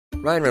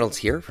Ryan Reynolds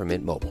here from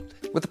Mint Mobile.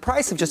 With the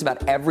price of just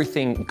about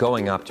everything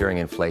going up during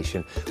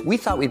inflation, we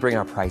thought we'd bring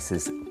our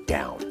prices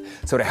down.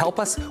 So to help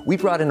us, we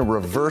brought in a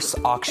reverse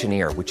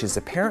auctioneer, which is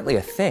apparently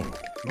a thing.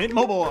 Mint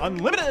Mobile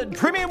Unlimited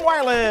Premium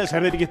Wireless.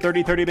 How to get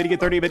 30, 30, bit to get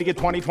 30, bit to get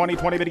 20, 20,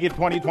 20, bit to get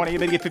 20, 20,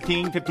 bit to get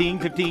 15, 15,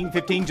 15,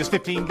 15, just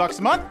 $15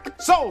 a month?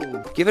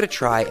 Sold! Give it a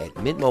try at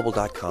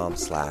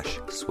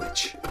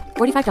mintmobile.com/switch.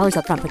 $45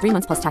 up front for 3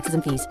 months plus taxes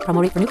and fees.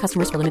 Promo rate for new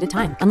customers for limited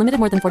time. Unlimited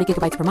more than 40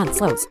 gigabytes per month.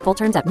 Slows full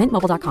terms at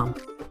mintmobile.com.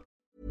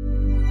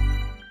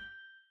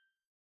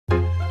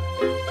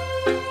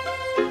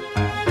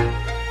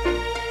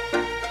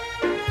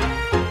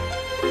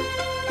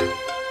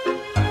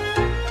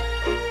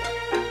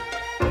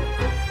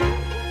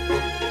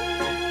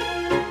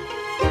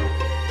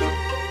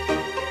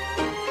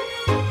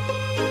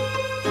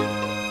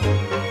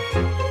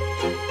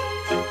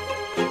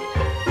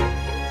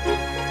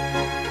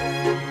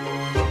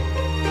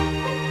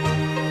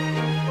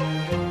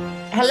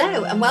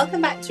 Hello and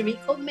welcome back to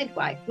Recall the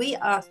Midwife. We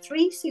are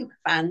 3 super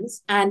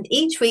fans and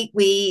each week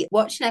we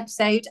watch an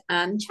episode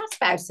and chat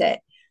about it.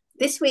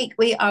 This week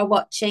we are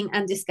watching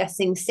and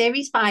discussing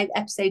Series 5,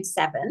 Episode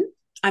 7.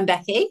 I'm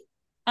Becky.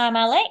 I'm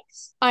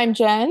Alex. I'm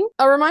Jen.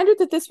 A reminder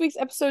that this week's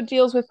episode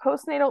deals with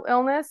postnatal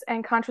illness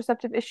and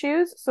contraceptive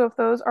issues, so if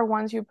those are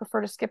ones you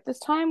prefer to skip this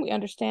time, we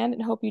understand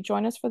and hope you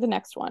join us for the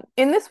next one.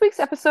 In this week's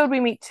episode,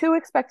 we meet 2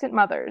 expectant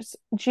mothers,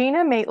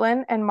 Gina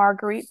Maitland and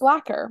Marguerite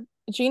Blacker.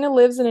 Gina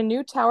lives in a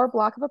new tower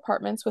block of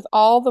apartments with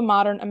all the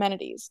modern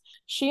amenities.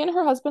 She and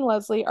her husband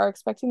Leslie are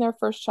expecting their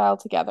first child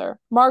together.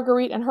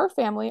 Marguerite and her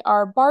family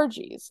are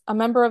Bargees, a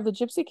member of the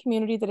gypsy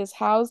community that is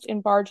housed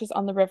in barges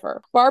on the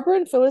river. Barbara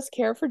and Phyllis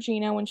care for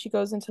Gina when she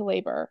goes into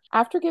labor.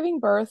 After giving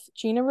birth,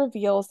 Gina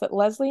reveals that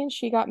Leslie and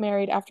she got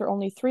married after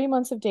only 3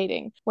 months of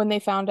dating when they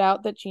found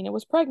out that Gina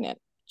was pregnant.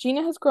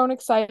 Gina has grown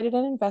excited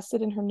and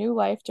invested in her new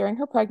life during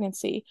her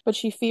pregnancy, but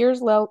she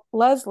fears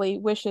Leslie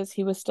wishes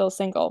he was still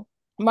single.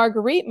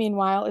 Marguerite,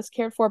 meanwhile, is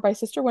cared for by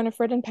Sister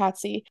Winifred and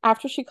Patsy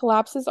after she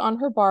collapses on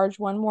her barge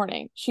one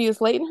morning. She is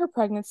late in her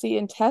pregnancy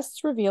and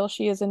tests reveal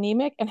she is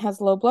anemic and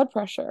has low blood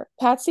pressure.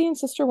 Patsy and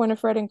Sister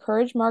Winifred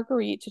encourage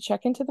Marguerite to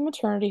check into the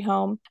maternity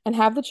home and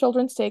have the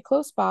children stay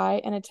close by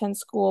and attend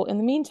school in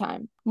the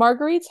meantime.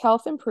 Marguerite's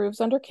health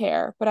improves under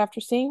care, but after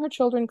seeing her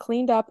children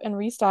cleaned up and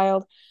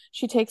restyled,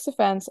 she takes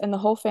offense and the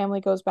whole family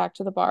goes back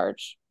to the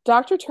barge.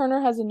 Dr.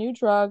 Turner has a new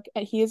drug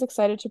he is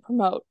excited to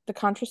promote, the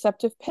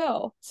contraceptive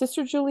pill.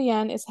 Sister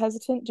Julienne is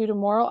hesitant due to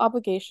moral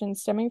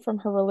obligations stemming from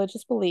her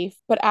religious belief,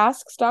 but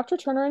asks Dr.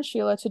 Turner and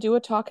Sheila to do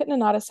a talk at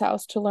Nonnatus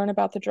house to learn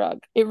about the drug.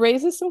 It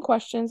raises some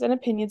questions and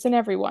opinions in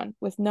everyone,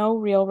 with no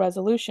real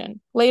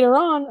resolution. Later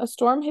on, a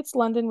storm hits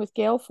London with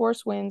gale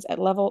force winds at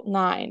level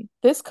 9.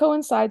 This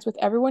coincides with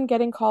everyone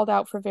getting called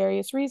out for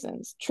various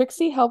reasons.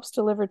 Trixie helps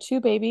deliver 2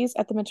 babies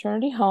at the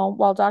maternity home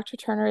while Dr.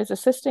 Turner is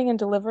assisting in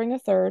delivering a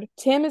third.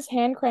 Tim is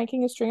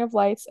cranking a string of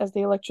lights as the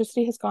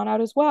electricity has gone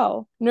out as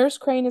well. Nurse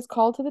Crane is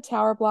called to the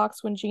tower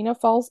blocks when Gina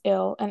falls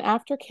ill, and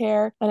after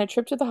care and a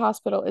trip to the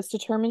hospital, it's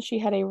determined she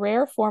had a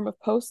rare form of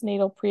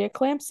postnatal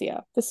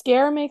preeclampsia. The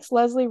scare makes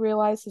Leslie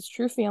realize his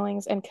true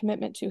feelings and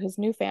commitment to his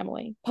new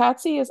family.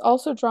 Patsy is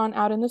also drawn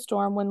out in the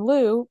storm when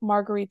Lou,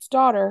 Marguerite's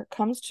daughter,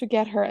 comes to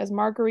get her as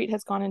Marguerite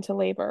has gone into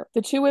labor.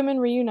 The 2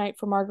 women reunite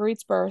for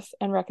Marguerite's birth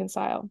and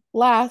reconcile.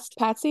 Last,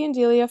 Patsy and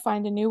Delia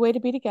find a new way to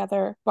be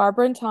together.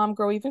 Barbara and Tom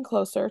grow even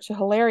closer, to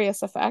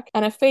hilarious effect,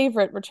 and a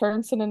favorite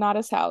returns to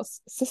Nonnatus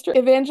house. Sister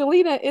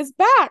Evangelina is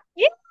back!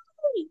 Yay!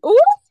 Ooh!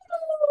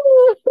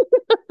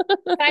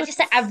 Can I just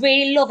say, I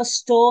really love a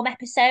Storm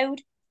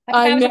episode.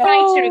 Like, if I was a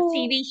writer of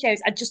TV shows,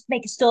 I'd just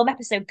make a Storm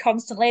episode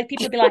constantly.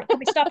 People would be like, can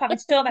we stop having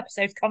Storm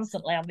episodes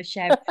constantly on the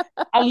show?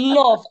 I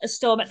love a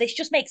Storm. This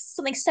just makes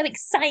something so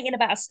exciting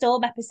about a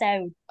Storm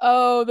episode.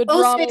 Oh, the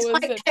drama also, it's was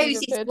quite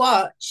cozy to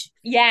watch.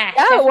 Yeah.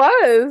 Yeah, it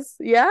was.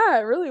 Yeah,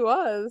 it really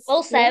was.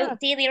 Also,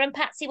 Delia and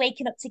Patsy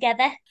waking up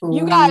together.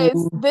 You guys,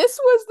 this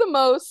was the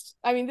most,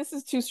 I mean, this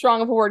is too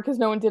strong of a word because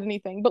no one did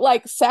anything, but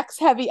like sex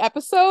heavy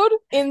episode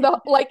in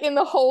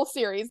the whole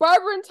series.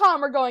 Barbara and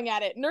Tom are going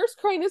at it. Nurse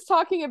Crane is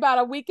talking about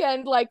a weekend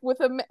like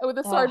with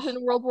a sergeant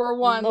in World War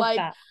I. Like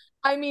that.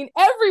 I mean,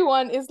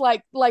 everyone is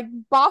like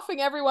boffing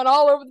everyone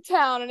all over the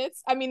town. And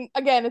it's, I mean,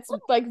 again, it's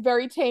like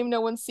very tame.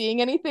 No one's seeing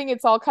anything.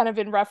 It's all kind of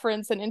in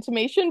reference and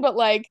intimation. But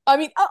like, I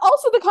mean,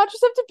 also the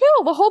contraceptive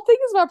pill. The whole thing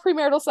is about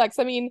premarital sex.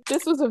 I mean,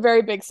 this was a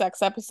very big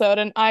sex episode.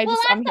 And I've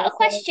got a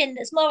question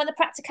that's more on the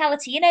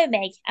practicality. You know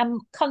me, I'm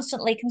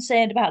constantly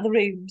concerned about the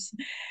rooms.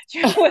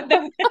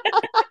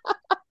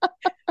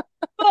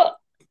 But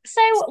so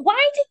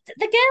why did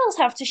the girls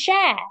have to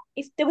share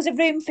if there was a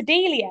room for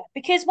Delia?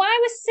 Because why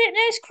was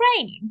Nurse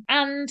Crane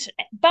and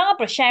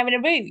Barbara sharing a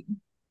room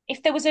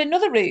if there was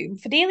another room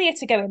for Delia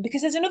to go in?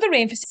 Because there's another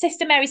room for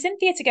Sister Mary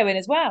Cynthia to go in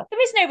as well.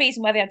 There is no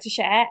reason why they had to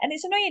share, and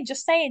it's annoying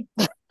just saying.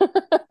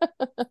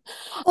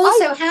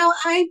 Also, how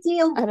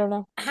ideal I don't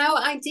know. How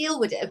ideal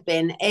would it have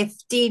been if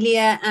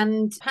Delia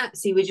and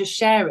Patsy were just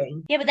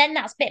sharing? Yeah, but then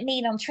that's a bit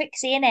mean on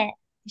Trixie, isn't it?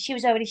 She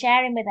was already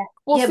sharing with her.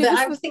 Well, yeah, see, but this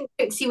I was think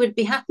Trixie would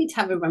be happy to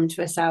have a room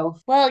to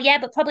herself. Well, yeah,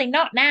 but probably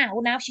not now.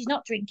 Now she's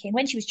not drinking.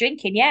 When she was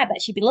drinking, yeah, I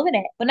bet she'd be loving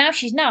it. But now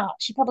she's not.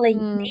 She probably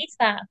needs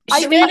that. I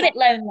She'll be a think- bit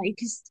lonely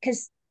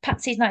because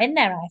Patsy's not in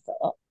there, I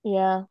thought.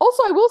 Yeah.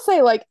 Also, I will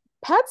say, like,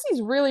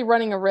 Patsy's really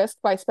running a risk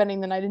by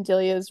spending the night in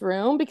Delia's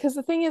room, because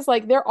the thing is,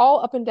 like, they're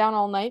all up and down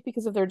all night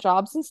because of their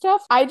jobs and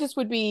stuff. I just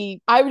would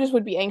be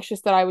anxious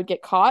that I would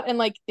get caught. And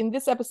like in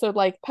this episode,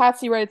 like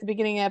Patsy right at the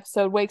beginning of the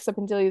episode wakes up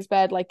in Delia's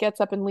bed, like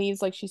gets up and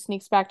leaves, like she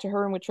sneaks back to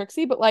her room with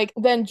Trixie. But like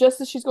then just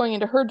as she's going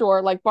into her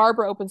door, like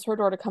Barbara opens her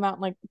door to come out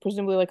and like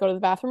presumably like go to the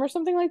bathroom or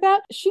something like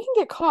that. She can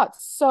get caught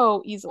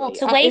so easily. Well,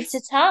 to wave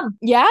to Tom.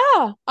 Yeah,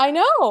 I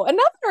know.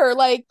 Another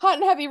like hot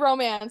and heavy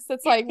romance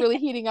that's like really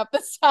heating up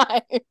this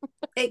time.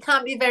 It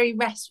can't be a very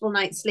restful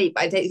night's sleep.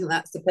 I don't think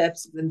that's the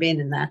purpose of them being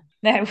in there.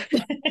 No.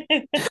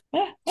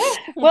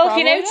 Well, if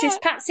you Probably notice,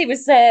 not. Patsy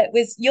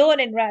was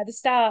yawning right at the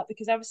start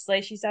because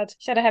obviously she's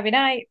had a heavy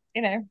night,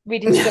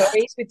 reading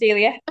stories with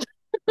Delia.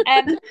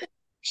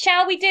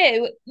 Shall we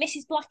do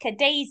Mrs. Blacker,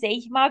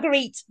 Daisy,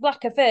 Marguerite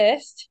Blacker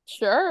first?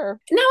 Sure.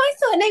 No, I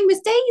thought her name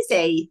was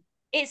Daisy.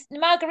 It's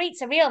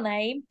Marguerite's a real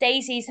name.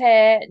 Daisy's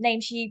her name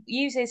she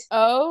uses.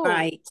 Oh,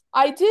 Right.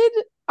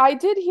 I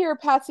did hear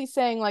Patsy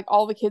saying like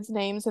all the kids'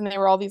 names, and they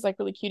were all these like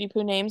really cutie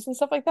poo names and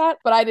stuff like that.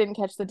 But I didn't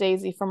catch the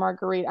Daisy for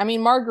Marguerite. I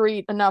mean,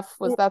 Marguerite enough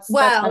was that's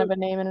kind of a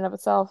name in and of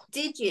itself.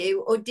 Did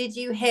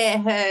you hear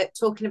her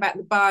talking about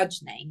the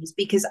barge names?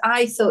 Because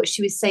I thought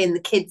she was saying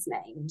the kids'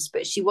 names,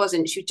 but she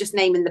wasn't. She was just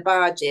naming the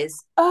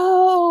barges.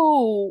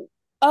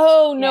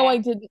 Oh no,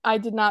 Yeah. I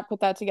did not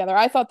put that together.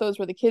 I thought those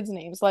were the kids'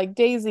 names, like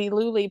Daisy,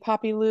 Luli,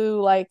 Poppy Lou,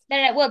 like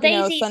No. Well,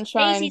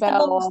 Sunshine, Daisy's Belle,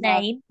 the mum's all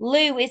that. name.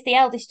 Lou is the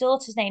eldest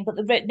daughter's name, but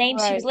the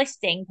names she was Right.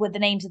 listing were the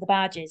names of the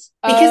barges.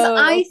 Because Oh,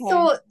 I okay.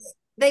 thought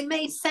they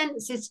made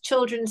sense as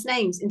children's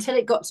names until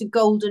it got to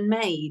Golden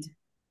Maid.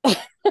 And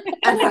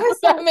I was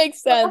that like,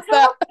 makes sense.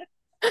 what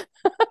the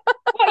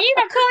What, are you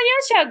not calling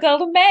your child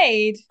Golden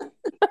Maid?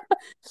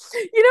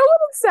 You know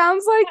what it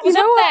sounds like? It was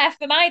You know up what? there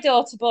for my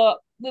daughter, but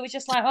we were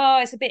just like, oh,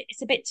 it's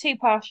a bit too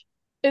posh.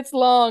 It's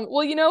long.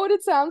 Well, you know what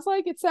it sounds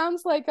like? It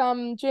sounds like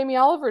Jamie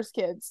Oliver's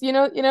kids. He's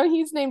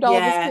named all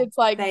of his Yeah, kids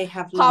like they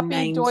have long Poppy,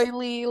 names.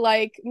 Doily,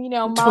 like,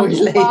 Mommy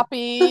Doily.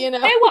 Floppy, You know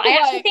what? I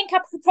actually like- think I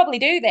could probably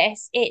do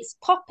this. It's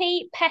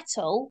Poppy,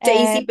 Petal,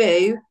 Daisy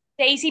Boo,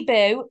 Daisy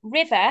Boo,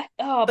 River,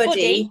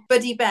 Buddy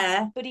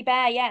Bear. Buddy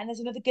Bear, yeah, and there's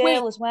another girl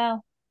Wait. as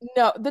well.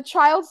 No, the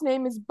child's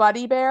name is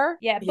Buddy Bear.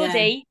 Yeah, Yeah.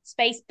 Buddy,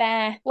 Space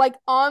Bear. Like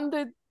on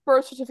the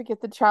birth certificate,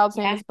 the child's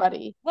name Yeah. is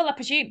Buddy. Well, I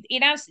presume he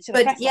announced it to the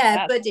But press. like yeah,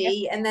 that.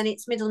 Buddy, and then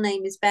its middle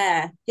name is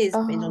Bear. His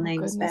middle Oh,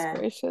 name is goodness Bear.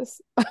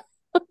 gracious.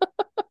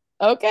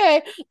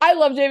 Okay. I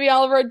love Jamie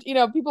Oliver.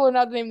 People are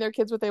not naming their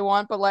kids what they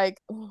want, but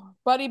like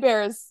Buddy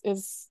Bear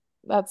is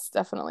that's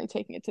definitely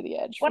taking it to the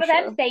edge. One for of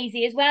sure. them's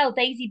Daisy as well,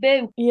 Daisy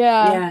Boo.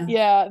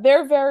 Yeah.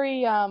 They're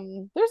very there's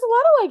a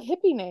lot of like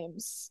hippie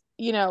names,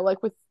 like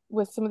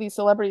with some of these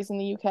celebrities in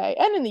the UK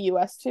and in the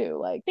US too.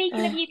 Like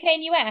Speaking of UK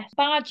and US,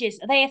 barges,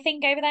 are they a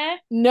thing over there?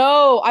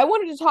 No, I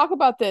wanted to talk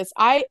about this.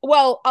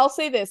 I'll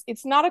say this.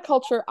 It's not a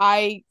culture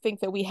I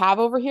think that we have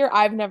over here.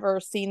 I've never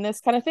seen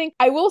this kind of thing.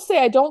 I will say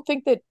I don't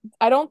think that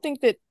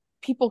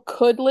people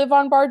could live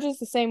on barges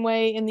the same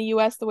way in the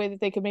US, the way that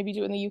they could maybe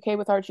do in the UK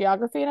with our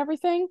geography and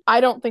everything.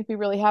 I don't think we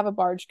really have a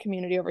barge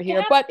community over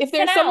here. have But if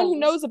there's someone who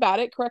canals. knows about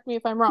it, correct me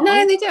if I'm wrong.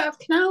 No, they don't have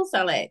canals,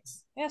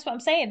 Alex. Yeah, that's what I'm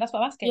saying. That's what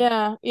I'm asking.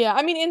 Yeah.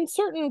 I mean, in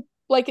certain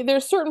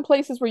there's certain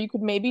places where you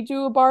could maybe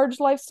do a barge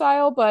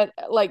lifestyle, but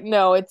like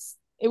no, it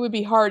would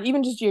be hard,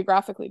 even just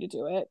geographically, to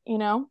do it.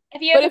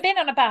 Have you But ever been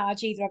on a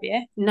barge, either of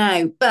you?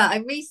 No, but I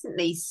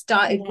recently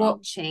started Yeah.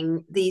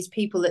 watching these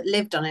people that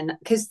lived on it,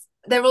 because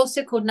they're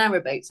also called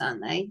narrowboats,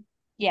 aren't they?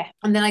 Yeah.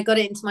 And then I got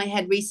it into my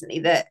head recently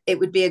that it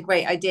would be a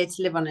great idea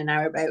to live on a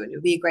narrowboat and it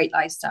would be a great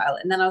lifestyle.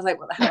 And then I was like,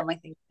 what the hell am I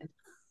thinking?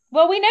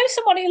 Well, we know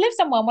someone who lives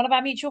on one of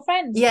our mutual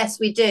friends. Yes,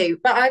 we do.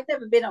 But I've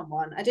never been on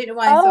one. I don't know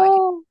why I thought I could.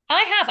 Oh,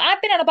 I have.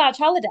 I've been on a barge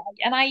holiday,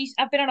 and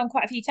I've been on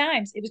quite a few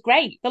times. It was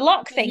great. The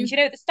lock Did things,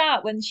 at the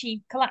start when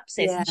she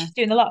collapses Yeah. and she's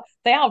doing the lock,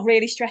 they are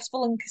really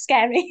stressful and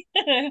scary.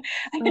 And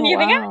oh, you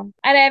think, wow.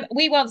 and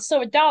we once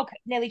saw a dog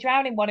nearly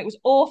drowning one. It was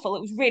awful.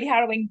 It was really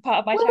harrowing part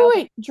of my Wait, childhood.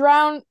 wait,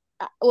 drown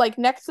like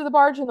next to the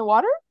barge in the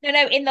water?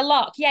 No, in the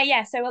lock.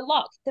 Yeah. So a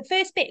lock. The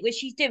first bit where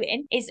she's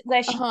doing is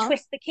where she Uh-huh.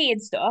 twists the key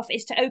and stuff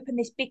is to open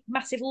this big,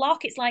 massive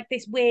lock. It's like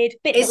this weird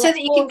bit. It's so lets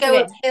that you can water go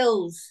in. up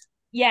hills.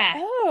 Yeah.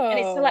 Oh. And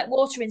it's to let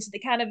water in, so they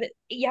kind of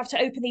you have to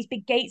open these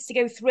big gates to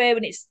go through,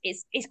 and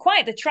it's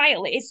quite the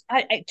trial.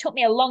 It took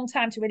me a long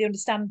time to really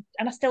understand,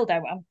 and I still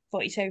don't. I'm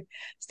 42,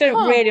 still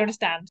don't Huh. really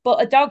understand.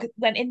 But a dog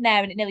went in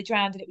there and it nearly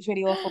drowned, and it was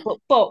really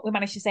awful. But we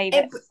managed to save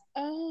it,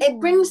 It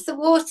brings the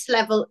water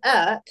level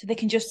up so they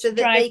can just so that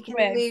drive they can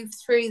through. move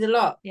through the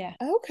lock. Yeah.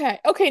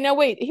 Okay, now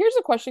wait, here's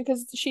a question,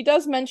 because she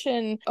does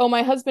mention, oh,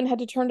 my husband had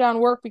to turn down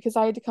work because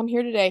I had to come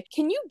here today.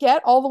 Can you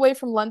get all the way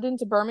from London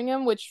to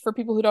Birmingham, which for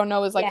people who don't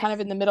know is like Yes. kind of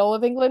in the middle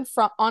of England,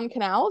 on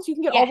canals? You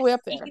can get all the way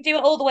up there. You can do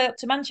it all the way up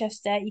to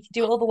Manchester. You can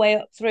do it all the way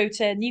up through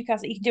to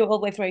Newcastle. You can do it all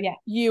the way through. Yeah.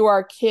 You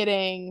are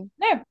kidding.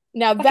 No.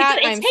 Now Like, that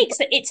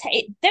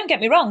don't get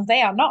me wrong,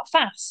 they are not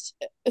fast.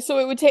 so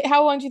it would take,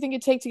 how long do you think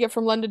it'd take to get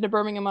from London to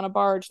Birmingham on a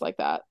barge like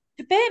that?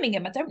 To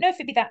Birmingham, I don't know if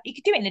it'd be that. You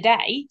could do it in a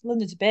day,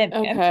 London to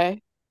Birmingham,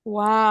 Okay.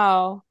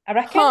 Wow. I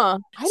reckon. Huh.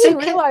 I So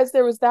didn't realize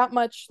there was that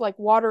much like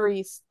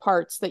watery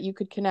parts that you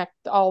could connect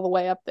all the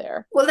way up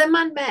there. Well, they're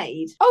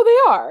man-made. Oh,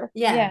 they are?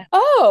 Yeah.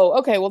 Oh,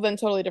 okay. Well, then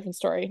totally different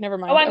story. Never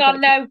mind. Oh, hang Okay.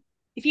 on, no.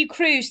 If you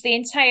cruise the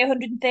entire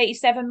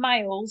 137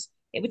 miles,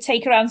 it would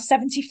take around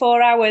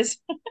 74 hours.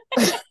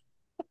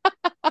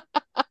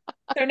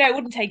 So no, it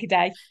wouldn't take a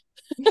day.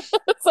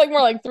 It's like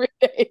more like 3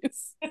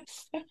 days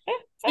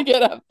to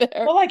get up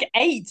there. More like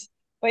 8.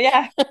 But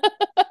yeah.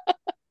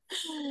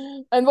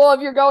 And well,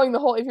 if you're going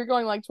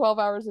like 12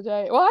 hours a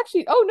day. Well,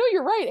 actually, oh no,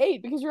 you're right,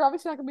 8, because you're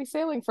obviously not going to be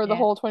sailing for the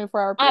whole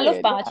 24-hour I period.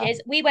 love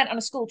barges. We went on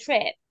a school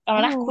trip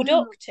on an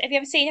aqueduct. Have you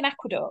ever seen an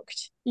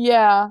aqueduct?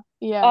 Yeah.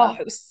 Oh,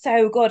 it was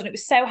so good, and it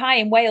was so high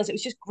in Wales. It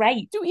was just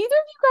great. Do either of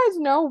you guys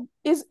know,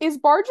 is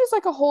barges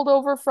like a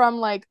holdover from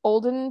like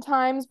olden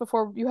times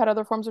before you had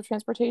other forms of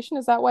transportation?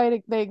 Is that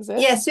why they exist?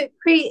 Yes, it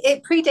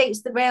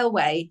predates the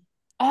railway.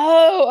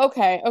 Oh,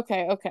 okay.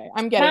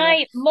 I'm getting My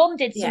it. mum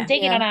did some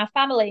digging Yeah. on our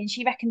family, and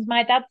she reckons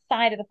my dad's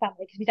side of the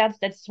family, because my dad's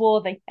dead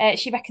swarthy,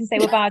 she reckons they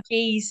were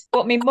bargees.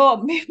 But my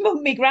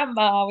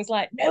grandma was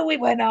like, no, we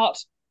were not.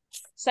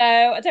 So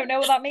I don't know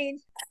what that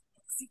means.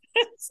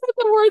 So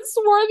the word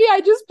swarthy,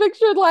 I just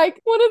pictured like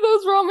one of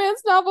those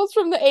romance novels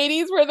from the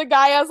 80s where the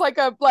guy has like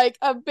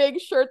a big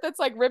shirt that's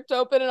like ripped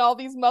open and all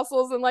these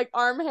muscles and like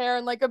arm hair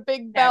and like a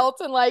big belt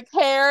and like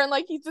hair and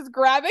like he's just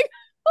grabbing.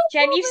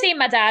 Jen, you've seen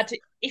my dad.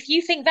 If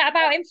you think that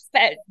about him,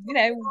 you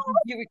know,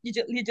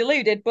 you're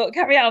deluded. But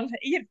carry on.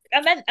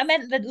 I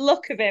meant the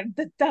look of him,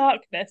 the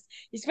darkness.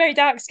 He's very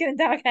dark skin and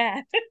dark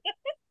hair.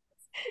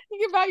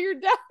 Think about your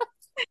dad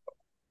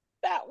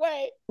that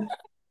way.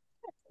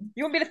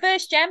 You wouldn't be the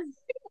first, Jen.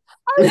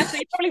 Actually,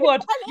 you probably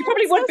would. You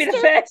probably would be the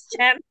first,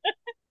 Jen.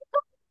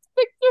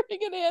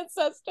 Picturing an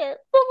ancestor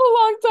from a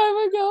long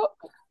time ago.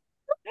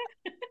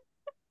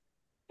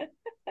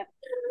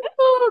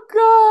 Oh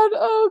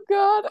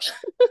God.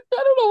 I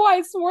don't know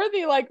why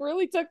swarthy like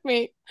really took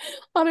me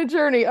on a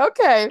journey.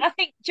 Okay. I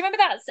think. Do you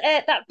remember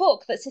that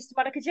book that Sister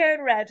Monica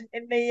Joan read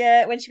in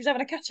the when she was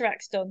having a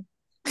cataracts done?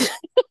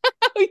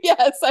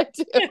 Yes, I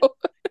do.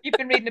 You've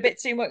been reading a bit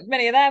too much,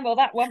 many of them, or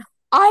that one.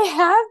 I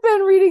have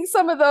been reading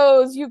some of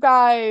those, you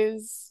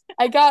guys.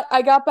 I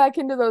got back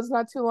into those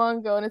not too long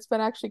ago, and it's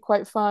been actually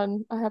quite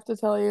fun, I have to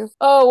tell you.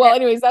 Oh, well,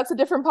 anyways, that's a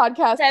different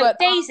podcast. So but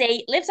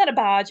Daisy lives on a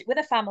barge with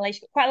a family.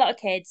 She's got quite a lot of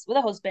kids with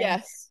a husband.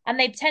 yes. And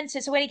they tend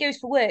to, so when he goes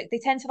for work, they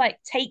tend to like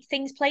take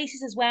things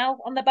places as well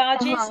on the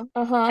barges.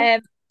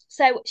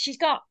 So she's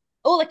got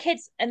all the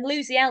kids, and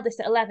Lou's the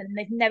eldest at 11, and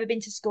they've never been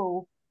to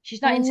school.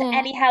 She's not into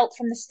any help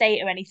from the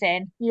state or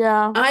anything.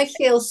 Yeah. I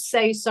feel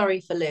so sorry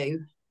for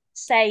Lou.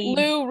 Same.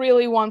 Lou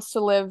really wants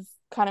to live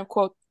kind of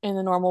quote in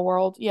the normal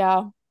world.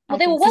 Yeah. Well,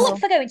 they were well up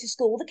for going to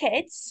school, the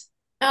kids.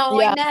 Oh,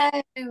 Yeah.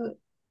 I know.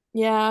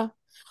 Yeah.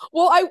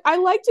 Well, I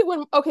liked it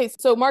when, okay,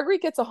 so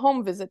Marguerite gets a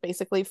home visit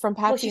basically from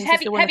Patsy Well, she's and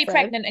heavy Sister Winifred.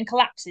 pregnant and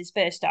collapses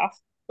first off.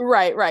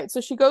 Right.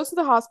 So she goes to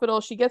the hospital,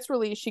 she gets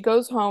released, she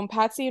goes home.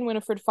 Sassy and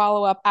Winifred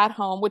follow up at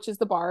home, which is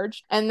the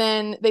barge. And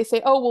then they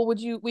say, oh, well,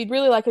 we'd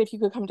really like it if you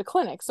could come to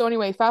clinic. So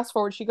anyway, fast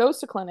forward, she goes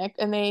to clinic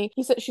and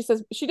she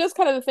says, she does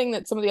kind of the thing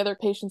that some of the other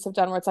patients have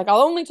done where it's like,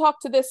 I'll only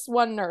talk to this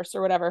one nurse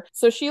or whatever.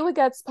 So Sheila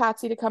gets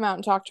Patsy to come out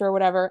and talk to her or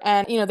whatever.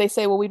 And, they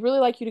say, well, we'd really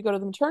like you to go to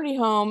the maternity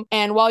home.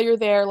 And while you're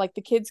there, like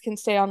the kids can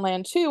stay on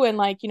land too. And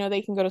like,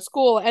 they can go to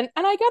school. And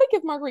I got to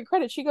give Marguerite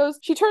credit. She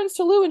turns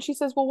to Lou and she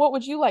says, well, what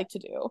would you like to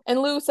do?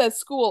 And Lou says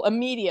school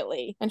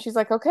immediately. And she's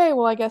like, okay,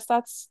 well, I guess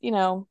that's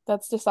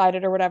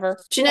decided or whatever.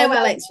 Do you know,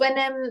 Alex,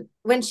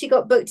 when she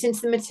got booked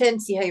into the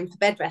maternity home for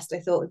bed rest,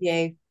 I thought of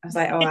you. I was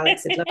like, oh,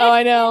 Alex. Oh,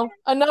 I know.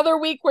 Another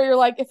week where you're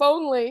like, if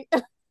only.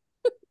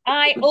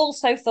 I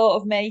also thought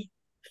of me.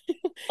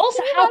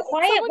 Also, how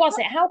quiet was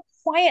it? How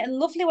quiet and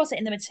lovely was it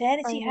in the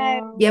maternity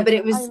home? Yeah, but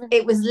it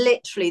was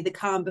literally the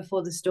calm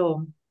before the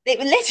storm. It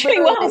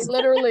literally was.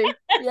 Literally,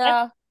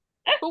 yeah.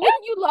 But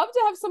wouldn't you love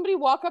to have somebody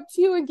walk up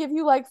to you and give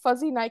you like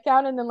fuzzy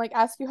nightgown and then like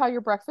ask you how your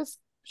breakfast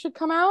should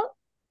come out?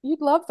 You'd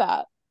love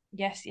that.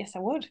 Yes, I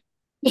would.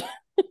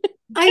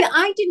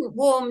 I didn't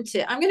warm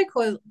to. I'm going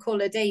to call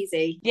her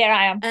Daisy. Yeah,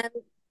 I am.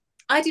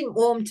 I didn't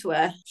warm to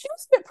her. She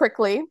was a bit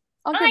prickly.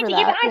 I'll give her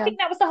that. I think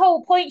that was the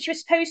whole point. She was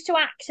supposed to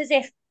act as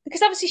if,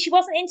 because obviously she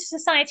wasn't into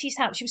society's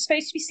help. She was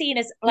supposed to be seen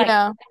as like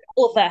an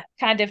other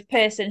kind of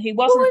person who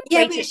wasn't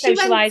great at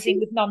socialising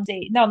with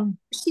non.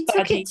 She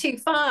took it too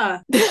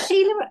far.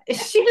 Sheila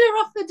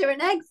offered her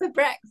an egg for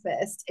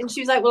breakfast, and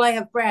she was like, "Well, I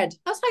have bread."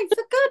 I was like,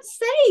 "For God's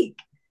sake!"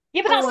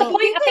 Yeah, but that's the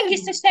point. I think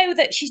it's to show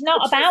that she's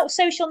not about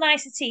social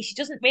nicety. She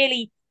doesn't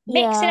really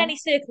mix in any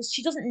circles.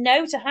 She doesn't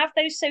know to have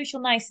those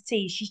social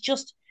niceties. She's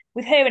just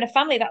with her and her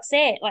family, that's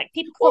it. Like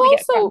people Well, probably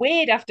get quite also-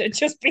 weird after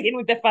just being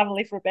with their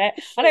family for a bit.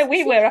 I know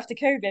we were after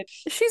COVID.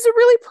 She's a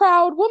really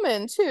proud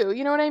woman too.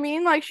 You know what I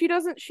mean? Like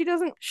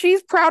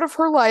she's proud of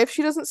her life.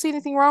 She doesn't see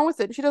anything wrong with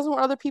it. She doesn't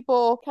want other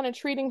people kind of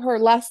treating her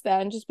less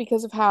than just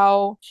because of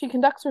how she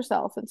conducts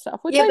herself and stuff.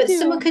 Which Yeah, I but do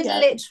someone could get.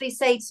 literally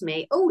say to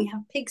me, "Oh, we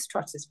have pig's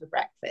trotters for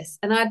breakfast,"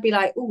 and I'd be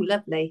like, "Oh,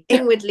 lovely,"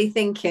 inwardly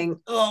thinking,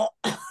 "Oh."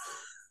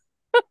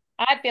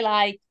 I'd be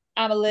like,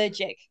 I'm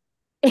allergic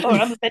or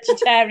I'm a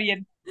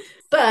vegetarian.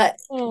 But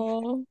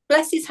Oh.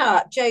 bless his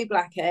heart, Joe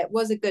Blackett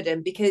was a good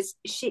one because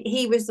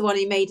he was the one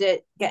who made her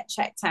get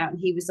checked out, and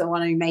he was the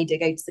one who made her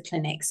go to the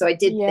clinic. So I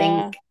did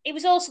Yeah. think, He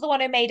was also the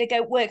one who made her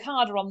go work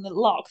harder on the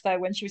lock, though,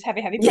 when she was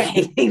heavy yeah,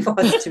 pregnant. he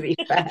was, to be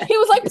fair. He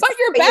was like, put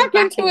your Put your back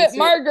back into it, into it."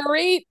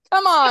 Marguerite.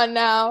 Come on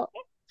now.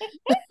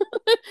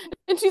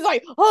 And she's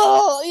like,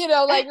 oh, you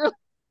know, like really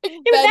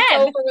bent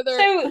then, over with her.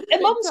 So her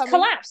big mum's tummy.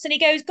 collapsed, and he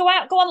goes, "Go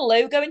on,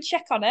 Lou, go and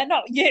check on her,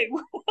 not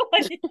you.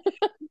 Like,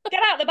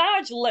 get out the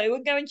barge, Lou,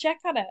 and go and check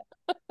on her."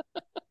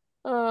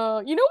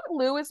 You know what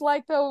Lou is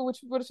like though,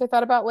 which I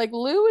thought about? Like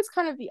Lou is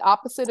kind of the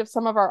opposite of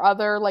some of our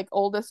other like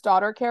oldest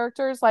daughter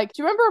characters. Like,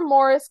 do you remember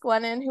Morris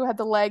Glennon who had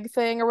the leg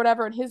thing or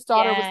whatever, and his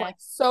daughter was Yeah. like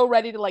so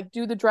ready to like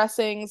do the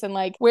dressings and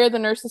like wear the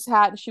nurse's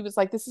hat, and she was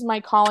like, "This is my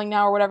calling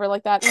now," or whatever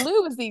like that.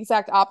 Lou is the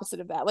exact opposite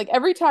of that. Like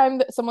every time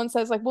that someone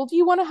says like, "Well, do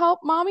you want to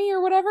help mommy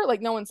or whatever?"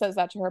 Like no one says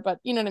that to her, but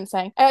you know what I'm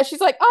saying. She's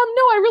like, no,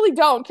 I really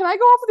don't. Can I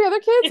go off with the other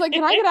kids? Like,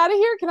 can I get out of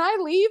here? Can I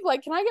leave?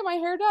 Like, can I get my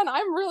hair done?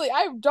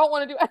 I don't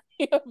want to do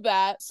any of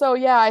that. So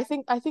yeah, I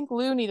think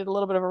Lou needed a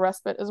little bit of a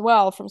respite as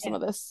well from some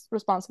of this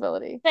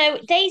responsibility. So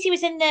Daisy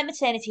was in the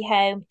maternity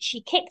home.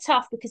 She kicked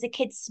off because the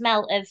kids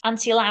smell of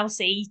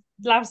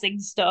lousing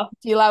stuff,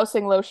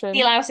 Delousing lotion.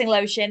 delousing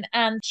lotion,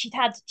 and she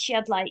had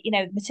like, you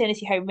know,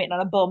 maternity home written on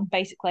her bum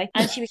basically,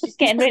 and she was just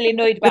getting really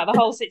annoyed about the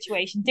whole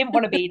situation. Didn't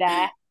want to be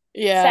there.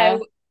 Yeah.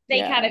 So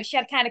Yeah. she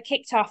had kind of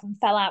kicked off and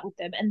fell out with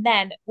them, and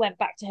then went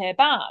back to her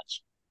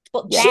barge.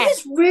 But Yeah. She then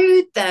was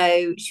rude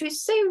though. She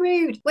was so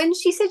rude when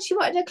she said she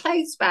wanted her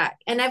clothes back,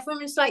 and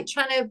everyone was like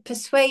trying to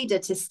persuade her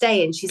to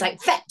stay, and she's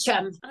like, "Fetch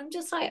them." I'm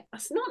just like,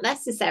 that's not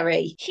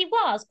necessary. she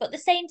was, but at the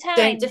same time,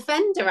 Don't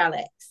defend her,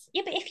 Alex.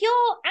 yeah, but if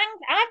you're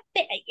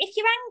if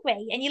you're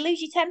angry and you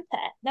lose your temper,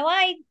 now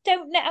I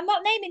don't know, I'm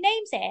not naming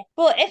names here,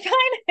 but if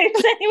I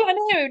know anyone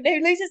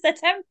who loses their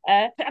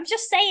temper, I'm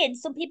just saying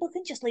some people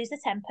can just lose their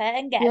temper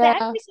and get a Yeah.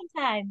 bit angry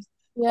sometimes.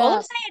 All Yeah.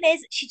 I'm saying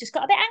is she just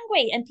got a bit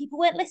angry and people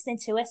weren't listening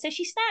to her, so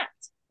she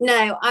snapped.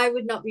 No, I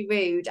would not be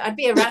rude. I'd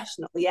be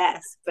irrational,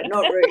 yes, but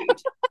not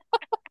rude.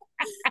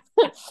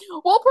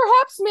 Well,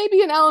 perhaps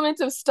maybe an element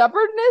of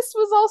stubbornness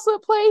was also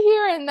at play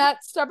here, and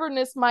that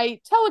stubbornness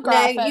might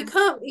telegraph. No,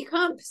 you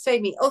can't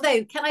persuade me.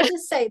 Although, can I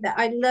just say that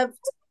I loved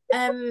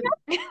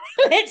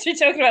Literally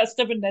talking about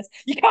stubbornness.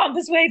 You can't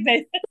persuade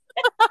me.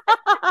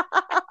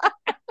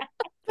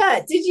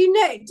 but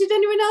did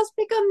anyone else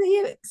pick on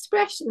the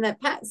expression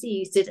that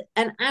Patsy used?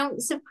 An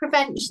ounce of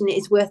prevention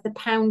is worth a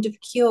pound of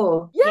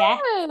cure. Yeah,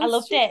 Yes, I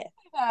loved she it. said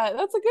that.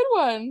 That's a good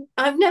one.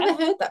 I've never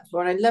heard that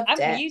before, and I loved I'm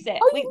gonna it. use it.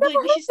 Oh, we, you've we,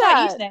 never we should heard start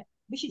that? using it.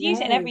 We should use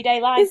it in No. everyday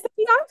life.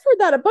 I've heard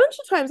that a bunch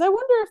of times. I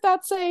wonder if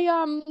that's a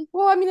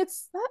well, I mean,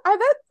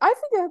 I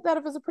think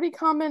that was a pretty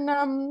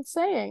common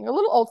saying, a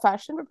little old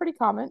fashioned, but pretty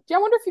common. I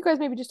wonder if you guys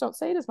maybe just don't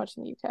say it as much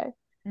in the UK.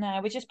 No,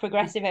 we're just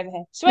progressive over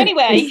here. So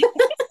anyway,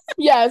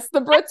 Yes, the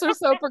Brits are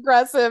so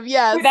progressive.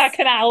 Yes. with our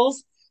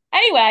canals.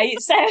 Anyway,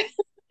 so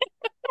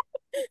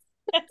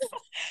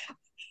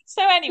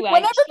anyway,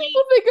 Whenever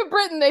people think of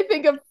Britain, they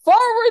think of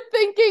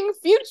forward-thinking,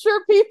 future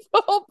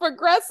people,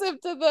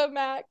 progressive to the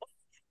max.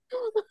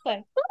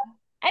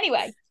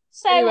 Anyway,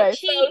 She's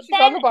on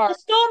then the barge. the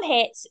storm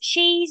hits.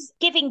 She's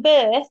giving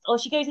birth, or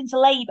she goes into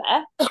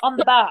labour on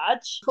the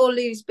barge. Poor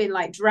Lou's been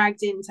like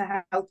dragged in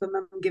to help her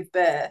mum give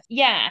birth.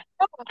 Yeah,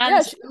 Yeah,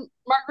 and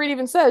Marguerite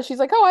even says, she's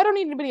like, "Oh, I don't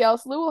need anybody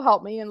else. Lou will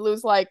help me." And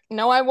Lou's like,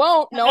 "No, I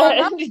won't. No, I'm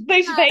not."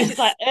 Lucy's face is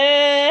like,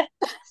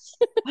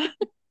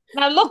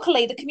 Now,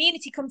 luckily, the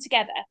community come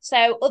together.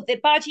 So the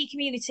Bargee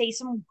community,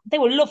 they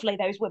were lovely.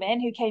 Those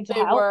women who came to They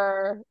help.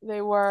 were.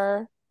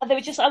 And they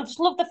were just, I just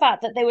love the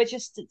fact that they were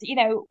just, you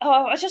know,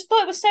 I just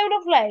thought it was so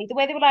lovely. The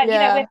way they were like,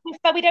 Yeah. you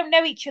know, we don't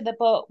know each other,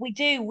 but we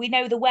do. We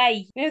know the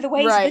way. We know the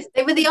ways. Right.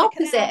 They were the canal.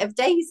 opposite of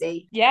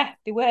Daisy. Yeah,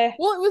 they were.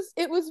 Well,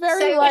 it was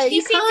very So like she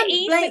seemed to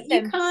ease with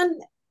them. you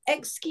can't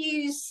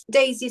excuse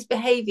Daisy's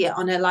behaviour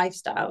on her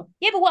lifestyle.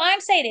 Yeah, but what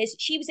I'm saying is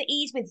she was at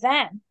ease with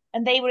them.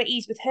 And they were at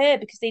ease with her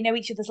because they know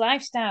each other's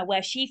lifestyle,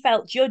 where she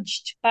felt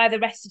judged by the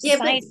rest of Yeah,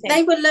 society. but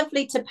they were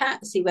lovely to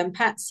Patsy when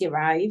Patsy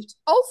arrived.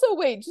 Also,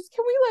 wait, just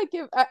can we like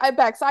give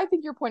Bex, I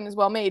think your point is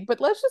well made,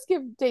 but let's just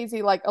give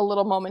Daisy like a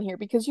little moment here,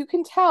 because you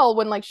can tell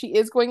when like she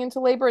is going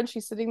into labor and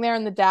she's sitting there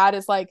and the dad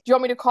is like, "Do you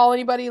want me to call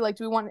anybody? Like,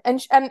 do we want?" And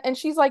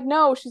she's like,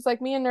 "No." She's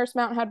like, "Me and Nurse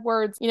Mount had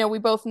words. You know, we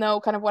both know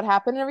kind of what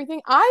happened and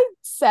everything." I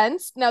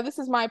sensed, now this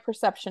is my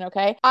perception,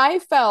 okay? I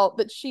felt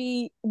that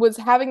she was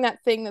having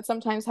that thing that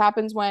sometimes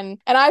happens when,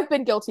 and I've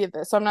been guilty of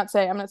this, so I'm not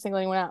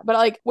singling anyone out. But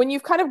like when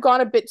you've kind of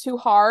gone a bit too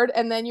hard,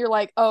 and then you're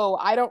like, oh,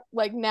 I don't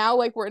like now.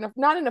 Like we're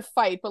not in a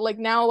fight, but like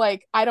now,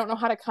 like I don't know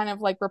how to kind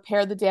of like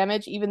repair the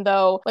damage, even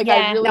though like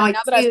I really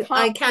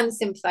I can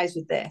sympathize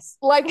with this.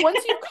 Like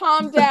once you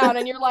calm down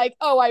and you're like,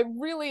 oh, I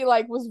really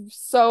like was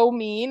so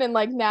mean, and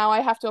like now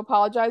I have to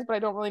apologize, but I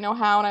don't really know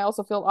how, and I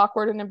also feel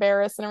awkward and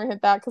embarrassed and everything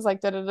like that because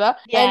like da da da.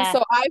 And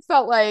so I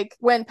felt like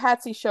when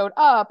Patsy showed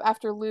up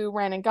after Lou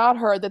ran and got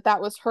her,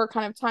 that was her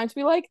kind of time to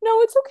be like,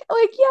 no, it's okay.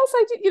 Like yes,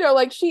 I did. You know,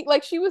 like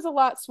she was a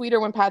lot sweeter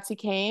when Patsy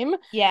came.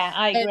 Yeah,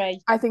 I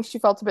agree. I think she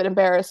felt a bit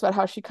embarrassed about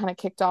how she kind of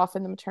kicked off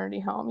in the maternity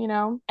home, you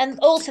know. And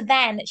also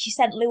then she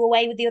sent Lou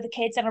away with the other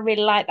kids, and I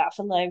really like that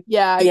for Lou.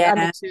 Yeah,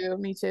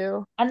 me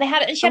too. And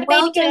she had a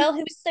baby girl who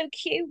was so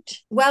cute.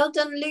 Well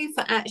done, Lou,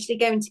 for actually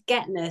going to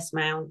get Nurse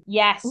Mount.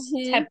 Yes,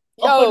 100%.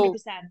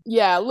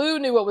 Yeah, Lou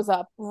knew what was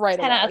up right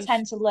 10 away. out of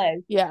 10 to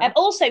Lou. Yeah. And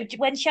also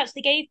when she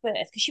actually gave birth,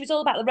 because she was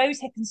all about the rose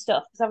hip and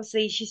stuff, because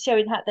obviously she's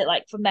showing that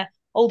like from the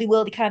oldie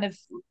worldy kind of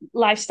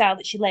lifestyle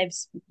that she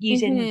lives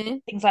using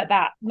things like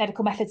that,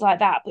 medical methods like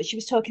that. But she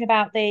was talking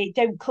about they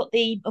don't cut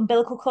the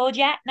umbilical cord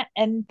yet,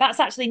 and that's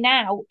actually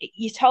now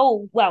you're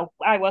told, well,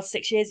 I was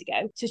 6 years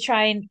ago, to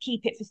try and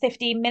keep it for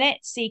 15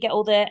 minutes so you get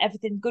all the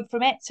everything good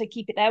from it, so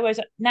keep it there. Whereas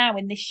now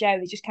in this show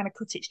they just kind of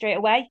cut it straight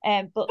away.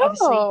 But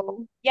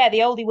obviously the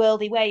oldie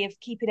worldy way of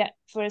keeping it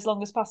for as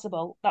long as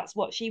possible, that's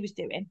what she was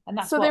doing, and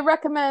that's so what they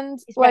recommend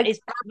is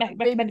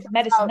recommended for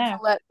medicine now.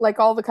 To let like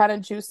all the kind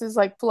of juices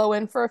like flow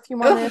in for a few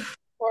more minutes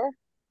before.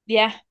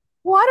 Yeah.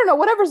 Well, I don't know,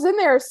 whatever's in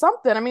there or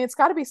something. I mean, it's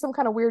got to be some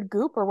kind of weird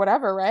goop or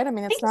whatever, right? I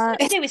mean, it's not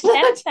to do with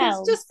stem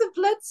cells. It's just the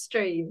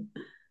bloodstream.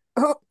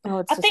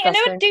 It's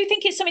I do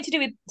think it's something to do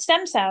with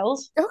stem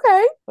cells.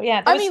 Okay. But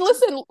yeah. I mean,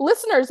 listen,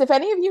 listeners, if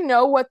any of you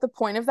know what the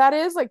point of that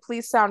is, like,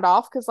 please sound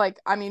off, because, like,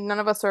 I mean, none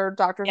of us are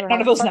doctors or none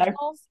of us know.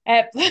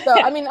 So,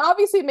 I mean,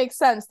 obviously, it makes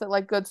sense that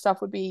like good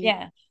stuff would be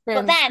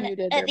But then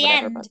at the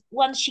end,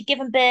 once she'd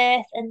given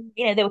birth, and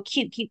you know they were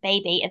cute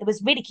baby, and there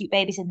was really cute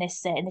babies in this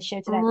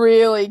show today.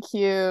 Really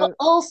cute. But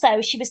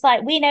also, she was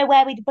like, "We know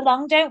where we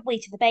belong, don't we?"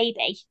 to the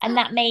baby, and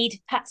that made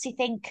Patsy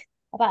think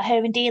about her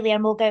and Delia,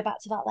 and we'll go back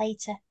to that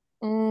later.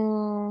 They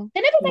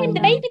never named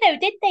the baby though,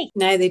 did they?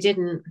 No, they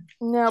didn't.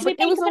 No, but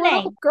it was a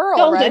little girl,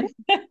 Golden.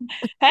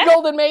 Right?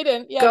 Golden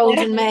Maiden. Yeah.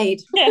 Golden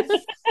Maid.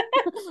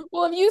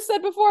 Well, have you said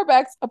before,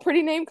 Bex, a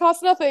pretty name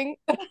costs nothing.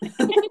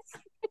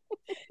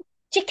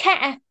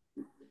 Chiquetta.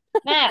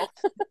 Now.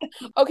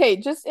 Okay,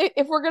 just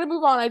if we're gonna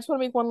move on, I just want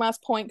to make one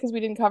last point because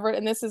we didn't cover it,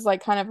 and this is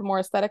like kind of a more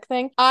aesthetic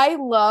thing. I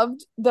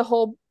loved the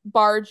whole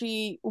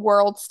bargee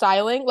world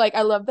styling. Like,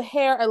 I love the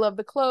hair, I love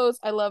the clothes,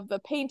 I love the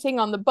painting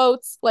on the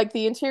boats, like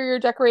the interior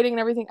decorating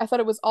and everything. I thought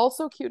it was all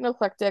so cute and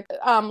eclectic.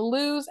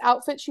 Lou's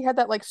outfit, she had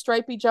that like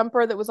stripy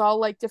jumper that was all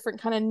like different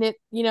kind of knit,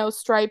 you know,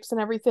 stripes and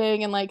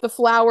everything, and like the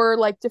flower,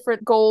 like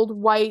different gold,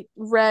 white,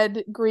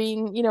 red,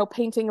 green, you know,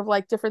 painting of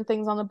like different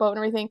things on the boat and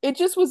everything. It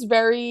just was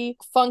very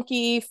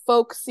funky,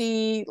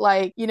 folksy,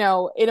 like, you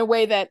know, in a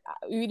way that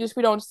we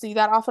don't see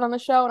that often on the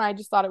show, and I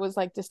just thought it was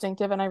like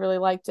distinctive and I really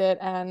liked it.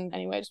 And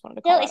anyway, I just wanted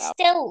to call it's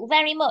still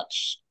very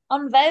much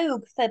on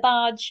vogue for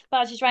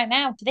barges right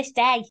now to this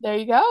day. There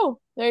you go.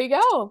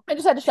 I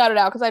just had to shout it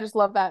out because I just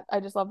love that.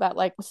 I just love that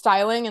like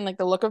styling and like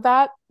the look of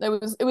that. It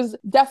was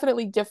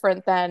definitely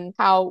different than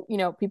how, you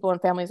know, people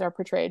and families are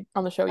portrayed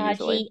on the show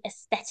usually.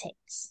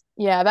 Aesthetics.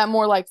 Yeah, that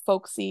more like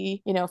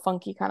folksy, you know,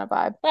 funky kind of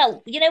vibe.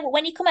 Well, you know,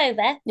 when you come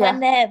over,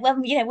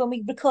 when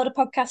we record a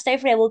podcast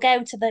over here, we'll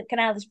go to the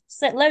canal. There's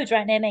loads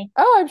right near me.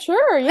 Oh, I'm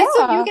sure. Yeah. I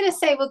thought you were going to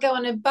say we'll go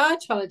on a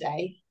barge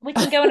holiday. We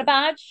can go on a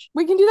barge.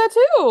 We can do that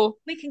too.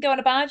 We can go on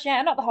a barge.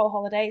 Yeah, not the whole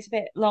holiday. It's a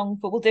bit long,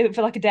 but we'll do it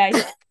for like a day.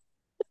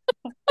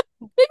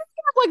 Maybe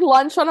have like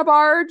lunch on a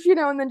barge, you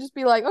know, and then just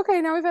be like,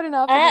 okay, now we've had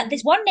enough.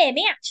 There's one near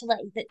me actually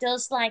that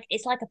does like,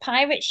 it's like a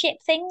pirate ship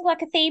thing,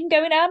 like a theme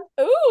going on.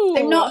 Ooh,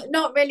 so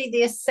not really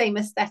the same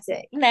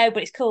aesthetic. No,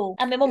 but it's cool.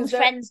 And my mum's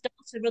friend's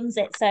daughter runs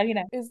it, so you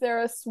know. Is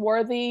there a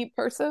swarthy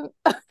person?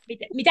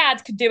 My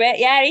dad could do it.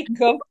 Yeah, he can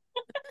come.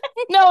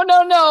 No.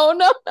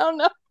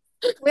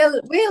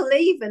 We'll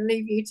leave and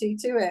leave you two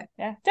to it.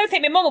 Yeah, don't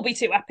think my mum will be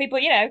too happy,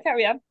 but you know,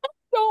 carry on.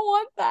 Don't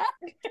want that.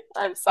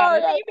 I'm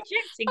sorry. Are you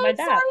rejecting my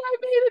dad? Sorry, I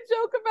made a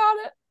joke about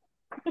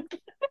it.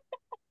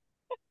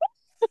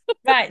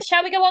 Right,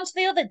 shall we go on to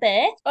the other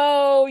bit?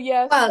 Oh,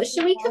 yes. Well,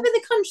 shall we cover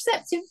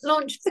the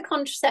launch of the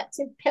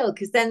contraceptive pill?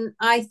 Because then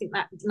I think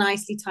that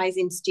nicely ties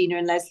into Gina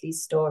and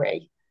Leslie's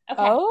story. Okay.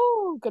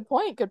 Oh, good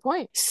point.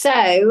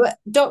 So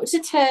Dr.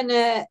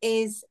 Turner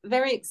is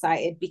very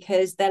excited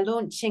because they're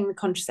launching the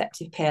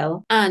contraceptive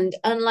pill. And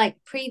unlike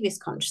previous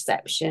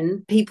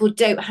contraception, people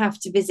don't have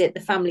to visit the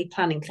family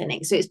planning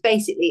clinic. So it's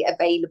basically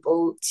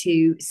available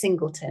to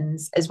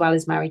singletons as well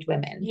as married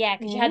women. Yeah,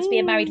 because you had to be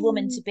a married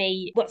woman to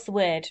be,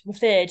 referred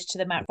to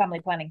the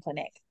family planning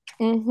clinic.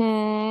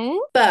 Mm-hmm.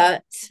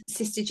 But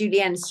Sister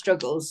Julienne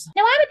struggles.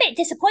 Now, I'm a bit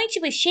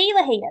disappointed with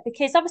Sheila here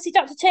because obviously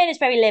Dr. Turner's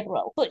very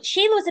liberal, but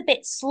Sheila was a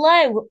bit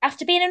slow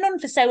after being a nun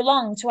for so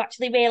long to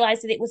actually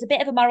realise that it was a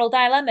bit of a moral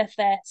dilemma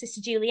for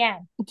Sister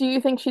Julienne. Do you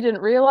think she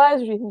didn't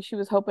realise, or do you think she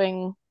was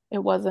hoping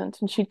it wasn't,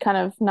 and she'd kind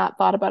of not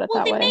thought about it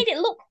Well, that they way. made it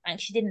look like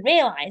she didn't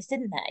realise,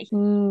 didn't they?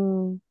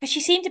 Mm. Because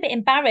she seemed a bit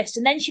embarrassed,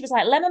 and then she was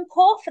like lemon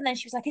puff, and then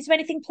she was like, "Is there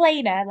anything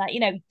plainer?" Like,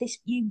 this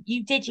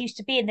you did used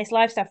to be in this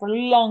lifestyle for a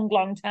long,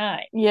 long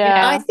time.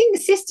 Yeah. I think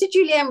Sister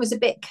Julienne was a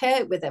bit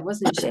curt with her,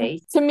 wasn't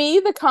she? To me,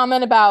 the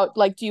comment about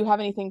like, do you have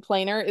anything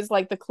plainer is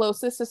like the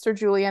closest Sister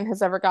Julienne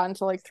has ever gotten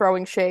to like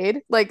throwing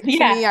shade. Like to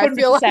me, I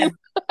feel like 100%.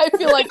 I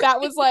feel like that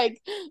was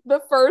like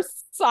the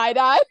first side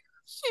eye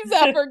she's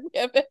ever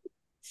given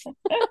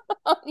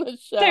on the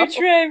show. So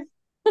true.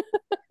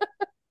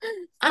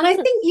 And I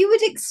think you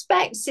would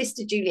expect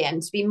Sister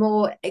Julienne to be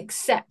more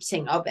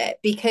accepting of it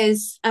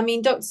because, I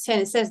mean, Dr.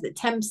 Turner says that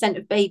 10%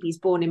 of babies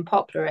born in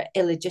Poplar are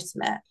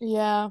illegitimate.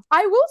 Yeah.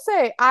 I will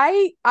say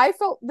I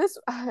felt this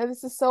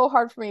this is so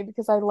hard for me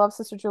because I love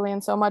Sister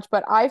Julienne so much,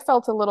 but I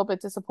felt a little bit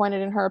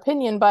disappointed in her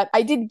opinion, but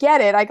I did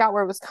get it. I got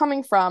where it was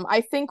coming from. I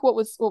think what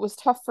was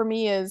tough for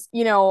me is,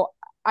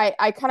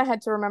 I kind of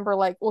had to remember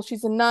like, well,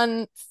 she's a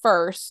nun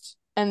first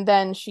and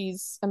then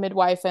she's a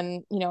midwife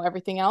and,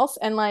 everything else.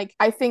 And like,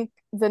 I think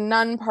the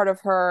nun part of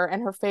her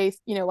and her faith,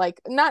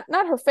 like not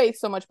her faith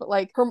so much, but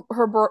like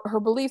her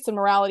beliefs and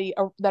morality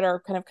that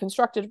are kind of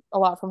constructed a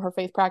lot from her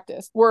faith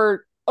practice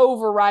were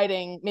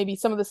overriding maybe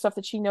some of the stuff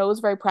that she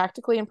knows very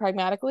practically and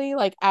pragmatically,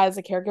 like as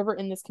a caregiver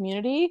in this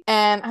community.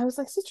 And I was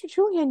like, Sister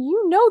Julienne,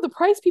 the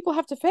price people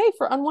have to pay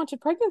for unwanted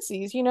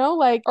pregnancies,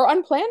 like, or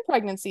unplanned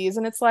pregnancies.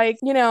 And it's like,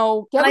 get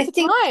with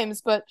the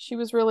times. But she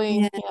was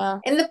really, yeah.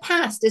 In the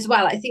past as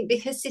well, I think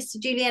because Sister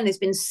Julienne has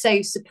been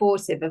so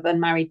supportive of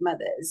unmarried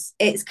mothers,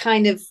 it's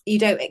kind of, you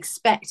don't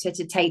expect her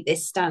to take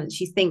this stance.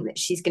 You think that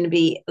she's going to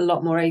be a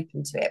lot more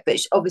open to it. But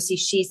obviously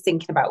she's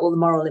thinking about all the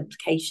moral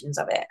implications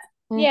of it.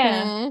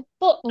 Yeah, Mm-hmm.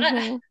 but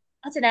Mm-hmm.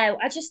 I don't know.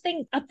 I just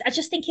think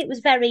it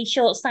was very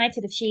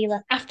short-sighted of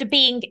Sheila after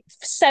being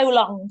for so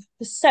long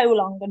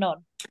a nun.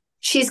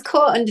 She's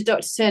caught under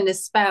Dr.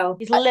 Turner's spell.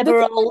 His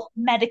liberal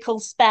medical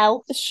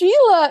spell.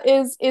 Sheila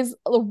is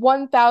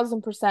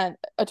 1000%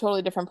 a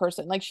totally different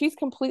person. Like she's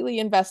completely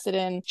invested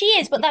in. She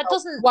is, but that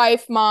doesn't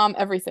wife, mom,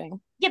 everything.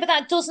 Yeah, but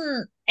that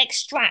doesn't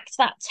extract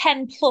that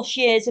 10 plus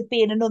years of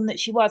being a nun that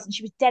she was, and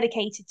she was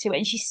dedicated to it,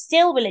 and she's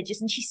still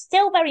religious, and she's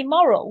still very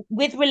moral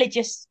with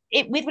religious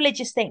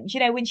things,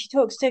 when she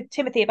talks to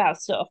Timothy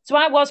about stuff. So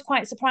I was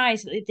quite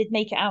surprised that they did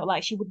make it out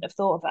like she wouldn't have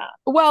thought of that.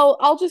 Well,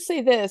 I'll just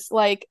say this,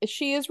 like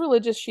she is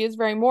religious, she is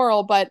very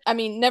moral, but I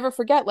mean, never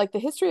forget, like the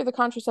history of the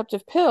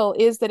contraceptive pill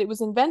is that it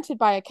was invented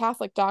by a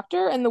Catholic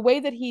doctor, and the way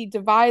that he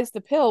devised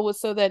the pill was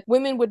so that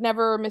women would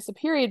never miss a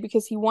period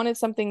because he wanted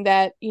something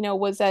that,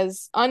 was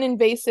as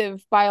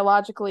uninvasive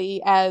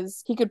biologically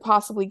as he could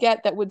possibly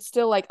get that would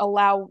still like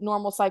allow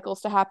normal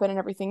cycles to happen and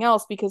everything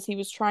else, because he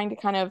was trying to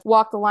kind of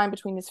walk the line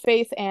between his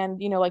faith and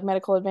like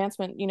medical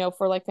advancement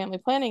for like family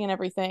planning and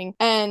everything.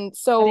 And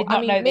so I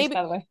mean maybe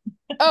by the way.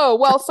 Oh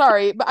well,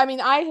 sorry, but I mean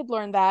I had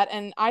learned that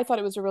and I thought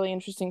it was a really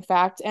interesting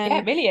fact. And yeah,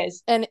 it really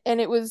is. And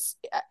it was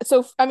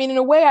so I mean in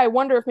a way I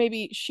wonder if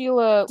maybe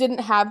Sheila didn't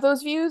have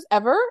those views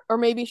ever, or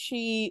maybe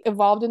she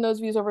evolved in those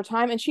views over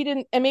time, and she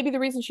didn't, and maybe the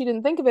reason she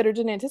didn't think of it or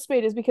didn't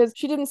anticipate is because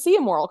she didn't see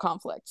a moral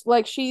conflict.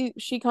 Like she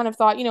kind of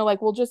thought,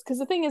 like, well, just because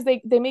the thing is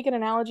they make an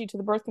analogy to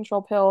the birth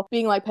control pill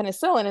being like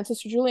penicillin, and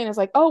Sister Julienne is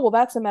like, oh well,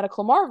 that's a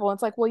medical marvel. And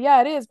it's like, well,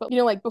 yeah, it is, but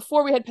like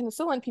before we had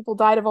penicillin, people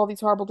died of all these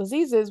horrible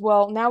diseases.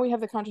 Well, now we have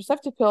the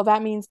contraceptive pill.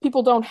 That means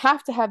people don't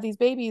have to have these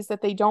babies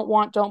that they don't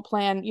want, don't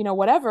plan,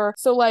 whatever.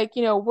 So like,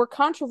 we're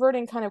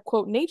controverting kind of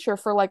quote nature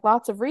for like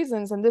lots of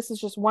reasons, and this is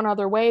just one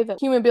other way that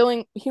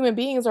human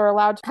beings are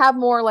allowed to have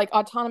more like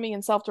autonomy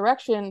and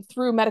self-direction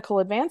through medical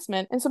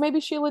advancement. And so maybe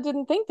Sheila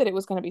didn't think that it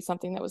was going to be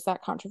something that was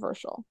that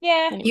controversial.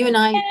 Yeah. Anyway. You and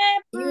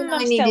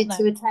I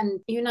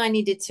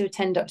needed to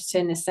attend Dr.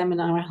 Turner's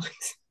seminar,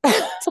 Alex.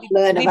 To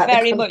learn we about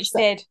very much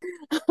did.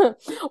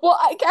 Well,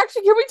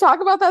 actually, can we talk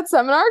about that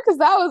seminar? Because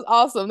that was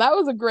awesome. That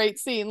was a great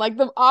scene. Like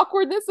the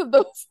awkwardness of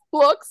those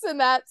looks in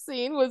that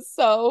scene was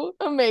so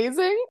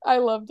amazing. I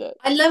loved it.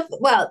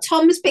 Well,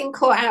 Tom's been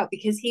caught out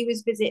because he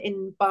was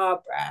visiting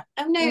Barbara.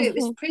 Oh no, It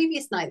was the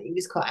previous night that he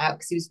was caught out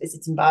because he was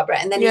visiting Barbara,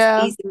 and then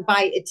he's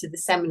invited to the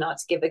seminar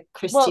to give a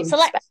Christian. Well, so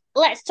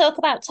let's talk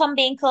about Tom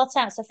being caught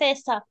out. So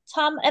first off,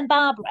 Tom and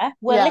Barbara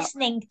were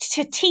listening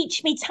to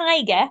Teach Me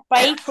Tiger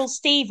by April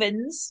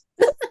Stevens,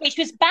 which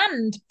was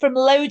banned from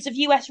loads of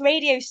US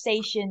radio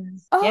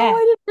stations. Oh, yeah.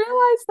 I didn't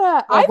realize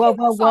that.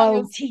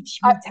 Whoa. Teach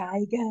me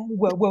Tiger.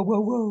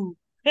 Whoa.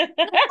 I think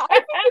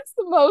it's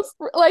the most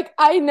like,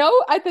 I know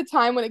at the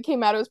time when it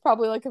came out it was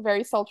probably like a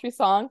very sultry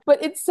song,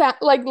 but it's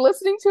like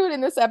listening to it in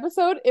this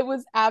episode, it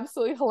was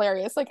absolutely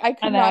hilarious. Like I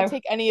could not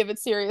take any of it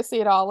seriously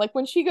at all. Like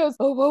when she goes,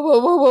 oh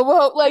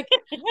whoa, like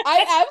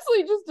I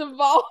absolutely just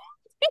devolved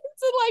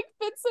into like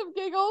fits of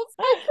giggles.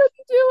 I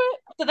couldn't do it.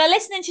 So they're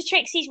listening to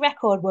Trixie's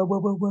record,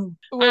 whoa.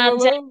 And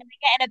they're getting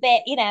a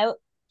bit,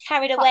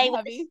 carried away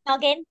with the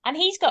snogging, and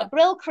he's got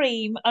Brill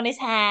cream on his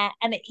hair,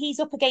 and he's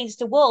up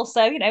against a wall.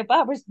 So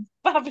Barbara's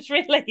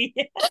really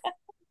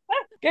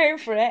going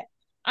for it.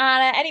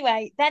 And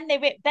anyway, then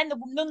the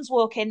nuns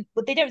walk in,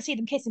 but they don't see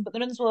them kissing. But the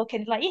nuns walk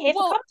in, like, "You here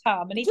for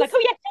Tom?" And he's like, "Oh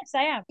yeah, yes,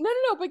 I am." No.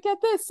 But get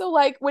this. So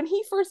like when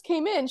he first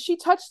came in, he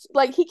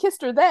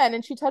kissed her then,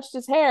 and she touched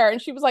his hair,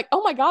 and she was like,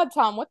 "Oh my God,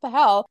 Tom, what the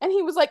hell?" And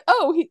he was like,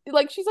 "Oh,"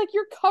 she's like,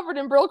 "You're covered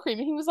in Brill cream."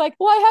 And he was like,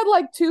 "Well, I had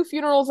like 2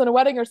 funerals and a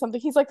wedding or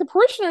something." He's like, "The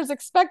parishioners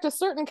expect a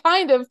certain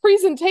kind of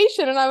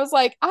presentation," and I was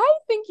like, "I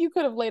think you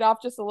could have laid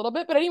off just a little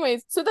bit." But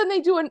anyways, so then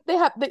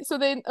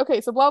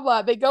so blah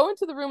blah. They go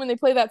into the room and they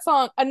play that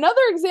song.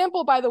 Another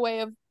example, by the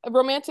way, of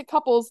romantic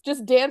couples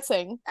just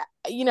dancing,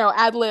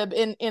 ad lib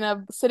in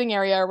a sitting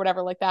area or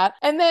whatever like that.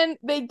 And then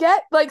they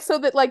get like, so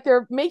that like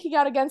they're making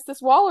out against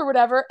this wall or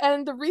whatever.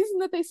 And the reason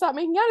that they stop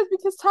making out is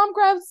because Tom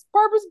grabs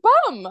Barbara's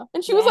bum.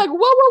 And she was like,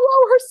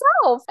 whoa,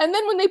 herself. And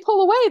then when they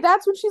pull away,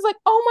 that's when she's like,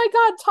 "Oh my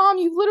God, Tom,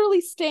 you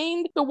literally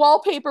stained the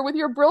wallpaper with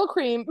your Brill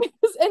cream."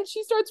 And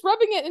she starts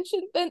rubbing it. And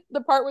then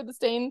the part where the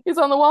stain is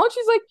on the wall, and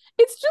she's like,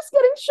 "It's just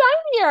getting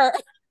shinier."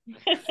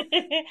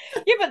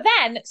 Yeah, but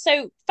then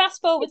so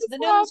fast forward to the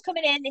nuns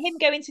coming in, him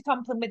going to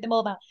Compline with them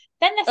all that.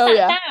 Then they're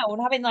sat down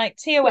having like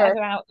tea or whatever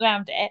out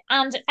around it,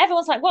 and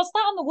everyone's like, "What's that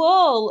on the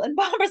wall?" And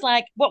Barbara's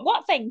like,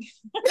 What thing?"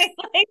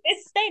 Like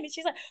this stain, and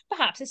she's like,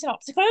 "Perhaps it's an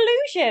optical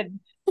illusion."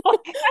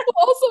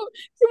 Also,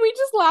 can we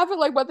just laugh at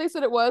like what they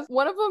said it was?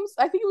 One of them,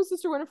 I think it was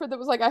Sister Winifred, that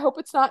was like, "I hope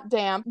it's not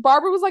damp."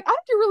 Barbara was like, "I don't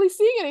think you're really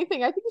seeing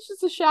anything. I think it's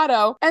just a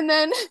shadow." And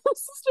then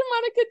Sister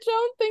Monica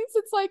Joan thinks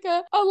it's like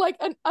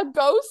a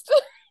ghost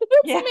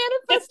that's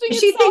manifesting.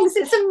 She thinks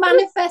it's a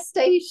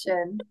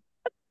manifestation.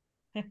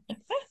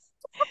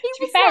 To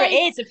be fair, it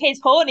is of his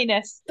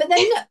horniness. But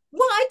then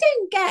what I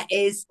don't get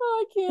is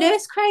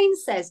Nurse Crane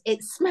says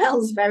it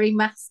smells very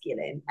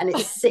masculine and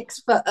it's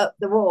 6 foot up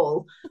the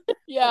wall.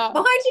 Yeah.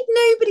 Why did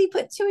nobody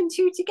put 2 and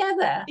 2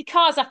 together?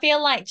 Because I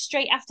feel like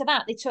straight after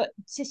that,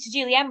 Sister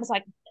Julienne was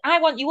like, "I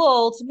want you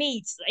all to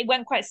meet." It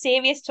went quite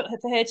serious for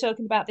her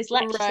talking about this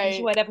lecture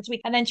session, whatever.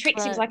 And then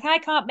Trixie was like, "I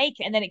can't make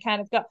it," and then it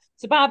kind of got.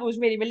 So Barbara was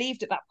really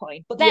relieved at that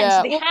point. But then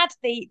so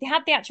they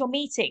had the actual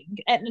meeting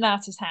at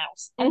Nonata's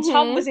house, and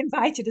Tom was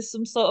invited as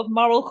some sort of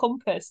moral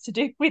compass to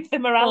do with the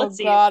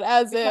morality. Oh God,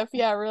 as if,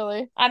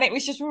 really. And it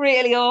was just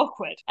really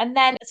awkward. And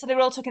then so they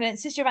were all talking, and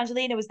Sister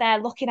Evangelina was there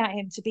looking at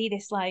him to be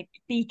this like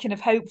beacon of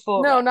hope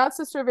for. No, not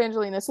Sister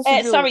Evangelina. Sister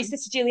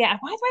Juliet.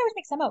 Why do I always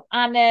mix them up?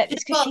 And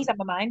it's because she's on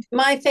my mind.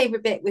 My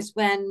favourite bit was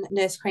when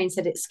Nurse Crane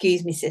said,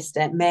 "Excuse me,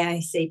 sister, may I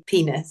see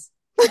penis?"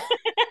 It's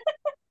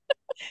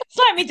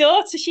like my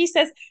daughter. She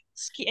says,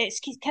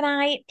 "Excuse, can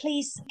I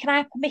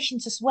have permission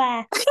to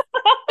swear?"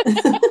 I'm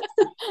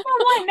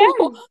like,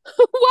 no.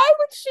 Why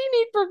would she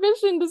need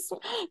permission to swear?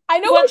 I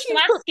know she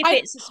wants to ask if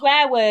it's a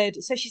swear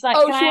word. So she's like,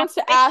 she wants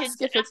to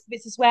ask if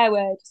it's a swear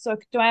word. So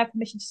do I have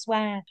permission to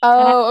swear?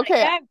 Oh,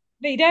 okay. Like,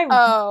 no, you don't.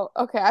 Oh,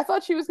 okay. I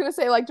thought she was gonna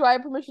say like, "Do I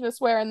have permission to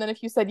swear?" And then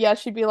if you said yes,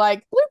 she'd be like,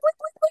 "Bleep,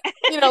 bleep,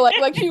 bleep,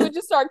 bleep." Like she would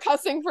just start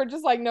cussing for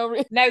just like no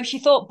reason. No, she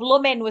thought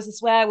 "blummin" was a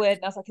swear word,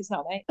 and I was like, "It's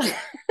not, mate."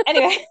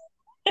 Anyway.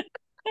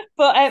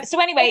 But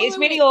so anyway, it's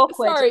really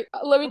awkward. Sorry,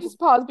 let me just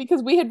pause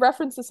because we had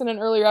referenced this in an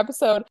earlier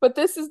episode, but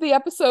this is the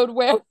episode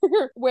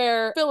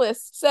where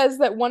Phyllis says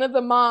that one of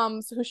the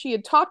moms who she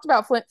had talked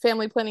about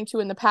family planning to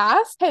in the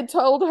past had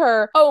told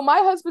her, "Oh, my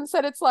husband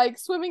said it's like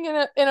swimming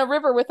in a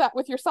river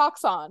with your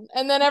socks on,"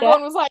 and then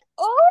everyone was like,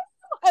 "Oh,"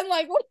 and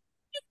like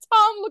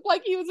Tom looked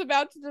like he was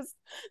about to just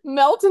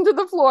melt into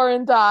the floor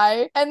and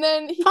die. And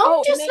then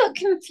Tom looked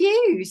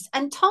confused.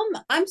 And Tom,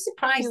 I'm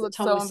surprised that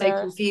Tom was so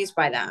confused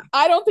by that.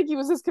 I don't think he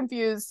was as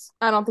confused.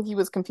 I don't think he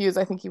was confused.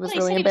 I think he was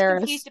really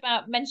embarrassed. He was confused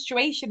about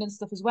menstruation and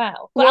stuff as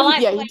well. But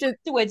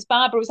afterwards,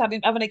 Barbara was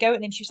having a go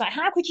at him. She was like,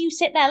 "How could you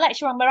sit there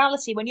lecture on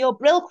morality when your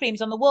Brill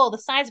cream's on the wall the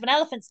size of an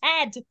elephant's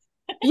head?"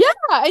 Yeah,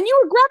 and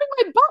you were grabbing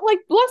my butt like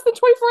less than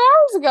 24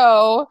 hours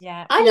ago.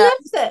 Yeah.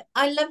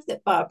 I love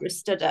that Barbara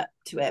stood up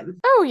to him.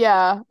 Oh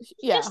yeah.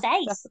 Just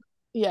ace.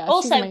 Yeah.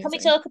 Also, can we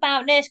talk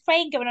about Nurse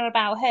Crane going on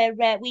about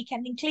her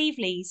weekend in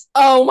Cleveley's?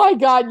 Oh my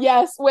God,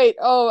 yes. Wait.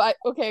 I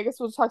guess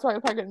we'll talk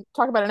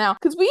about it now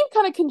because we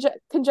kind of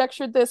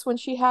conjectured this when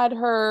she had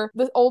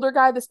the older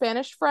guy, the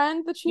Spanish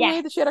friend that she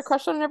made that she had a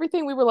crush on and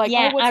everything. We were like,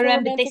 "Yeah, I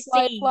remember this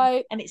scene,"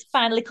 and it's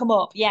finally come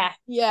up. Yeah.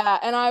 Yeah,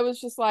 and I was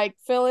just like,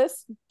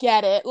 "Phyllis,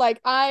 get it." Like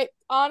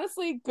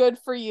honestly, good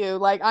for you.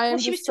 Like I am. Well,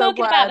 she was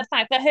talking about the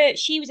fact that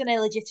she was an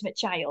illegitimate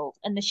child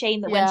and the shame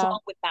that went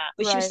along with that.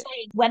 But she was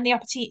saying when the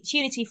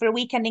opportunity for a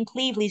weekend in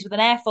Cleveley's with an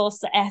Air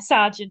Force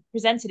sergeant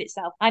presented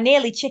itself, I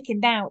nearly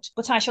chickened out,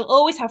 but I shall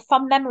always have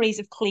fond memories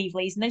of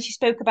Cleveley's. And then she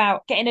spoke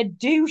about getting a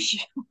douche.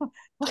 Oh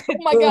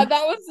my God,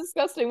 that was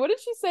disgusting. What did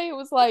she say? It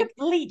was like a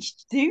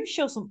bleached douche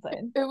or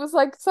something. It was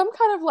like some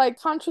kind of like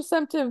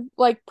contraceptive,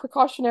 like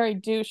precautionary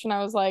douche, and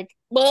I was like,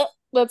 bleh.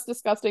 That's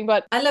disgusting.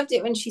 But I loved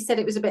it when she said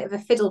it was a bit of a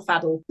fiddle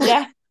faddle.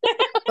 Yeah.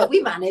 But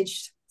we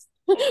managed.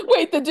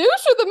 Wait, the douche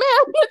or the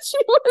man that she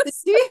was? The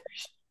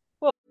douche.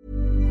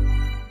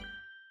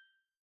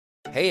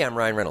 Hey, I'm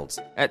Ryan Reynolds.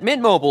 At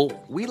Mint Mobile,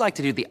 we like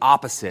to do the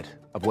opposite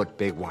of what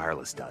Big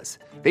Wireless does.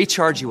 They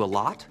charge you a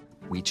lot.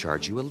 We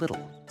charge you a little.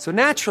 So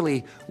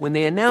naturally, when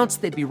they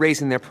announced they'd be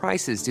raising their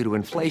prices due to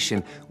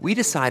inflation, we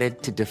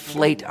decided to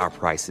deflate our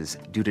prices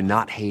due to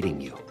not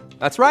hating you.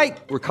 That's right.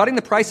 We're cutting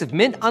the price of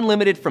Mint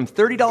Unlimited from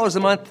 $30 a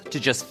month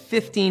to just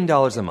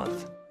 $15 a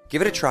month.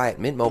 Give it a try at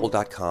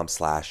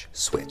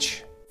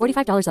mintmobile.com/switch.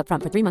 $45 up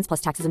front for 3 months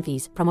plus taxes and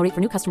fees. Promo rate for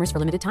new customers for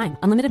limited time.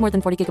 Unlimited more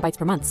than 40 gigabytes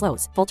per month.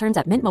 Slows full terms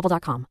at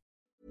mintmobile.com.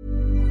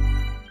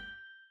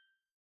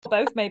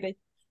 Both, maybe.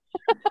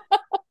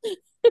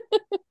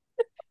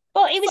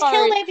 But it was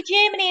killed over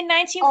Germany in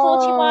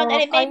 1941,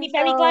 and it made me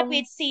very glad we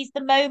had seized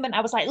the moment.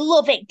 I was like,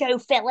 love it, go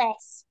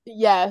Phyllis.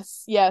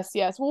 Yes.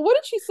 Well, what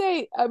did she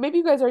say? Maybe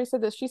you guys already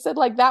said this. She said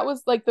like that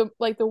was like the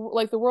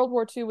World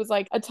War II was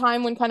like a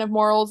time when kind of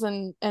morals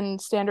and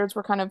standards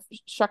were kind of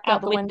shucked out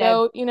the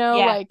window, you know?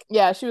 Yeah. Like,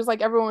 yeah, she was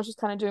like everyone was just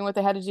kind of doing what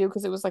they had to do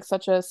because it was like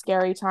such a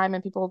scary time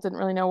and people didn't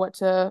really know what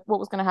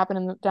was going to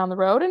happen down the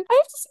road. And I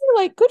have to say,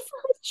 like, good for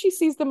her that she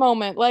sees the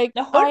moment. Like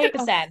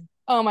 100%.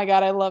 Oh my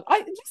God, I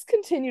just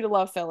continue to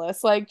love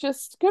Phyllis. Like,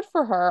 just good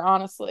for her,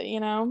 honestly, you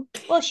know?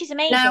 Well, she's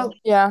amazing. Now,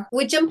 yeah,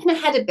 we're jumping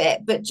ahead a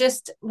bit, but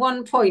just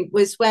one point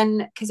was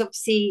because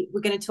obviously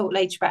we're going to talk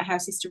later about how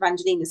Sister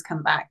Evangelina's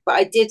come back, but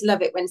I did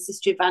love it when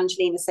Sister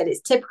Evangelina said it's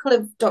typical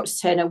of Dr.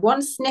 Turner.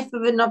 One sniff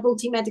of a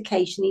novelty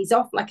medication, he's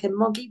off like a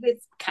moggy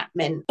with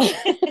catmint.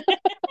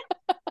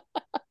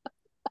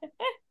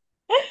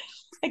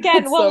 Again,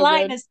 It's one so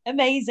line good. is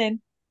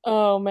amazing.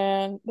 Oh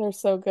man, they're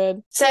so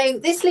good. So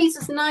this leads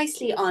us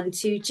nicely on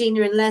to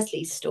Gina and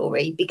Leslie's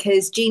story,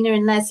 because Gina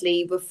and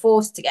Leslie were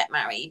forced to get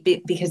married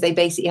because they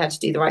basically had to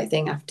do the right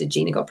thing after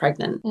Gina got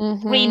pregnant.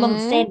 Mhm. 3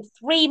 months in.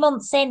 3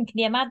 months in, can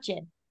you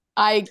imagine?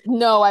 I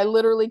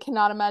literally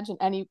cannot imagine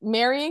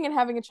marrying and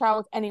having a child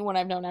with anyone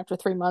I've known after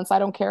 3 months. I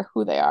don't care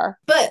who they are.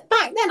 But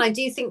back then, I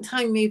do think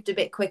time moved a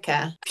bit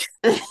quicker.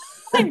 I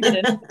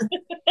didn't.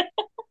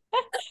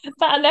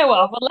 That I know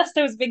of, unless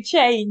there was a big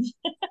change.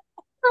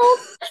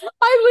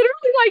 I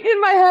literally, like, in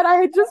my head, I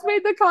had just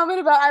made the comment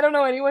about I don't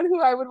know anyone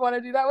who I would want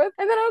to do that with,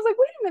 and then I was like,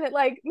 wait a minute,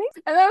 like,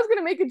 maybe, and then I was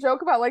gonna make a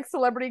joke about like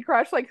celebrity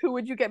crush, like who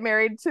would you get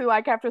married to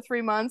like after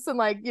 3 months, and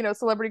like, you know,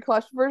 celebrity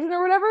crush version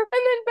or whatever, and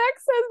then Beck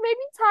says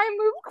maybe time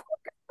moved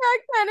quicker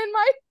back then in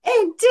my.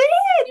 It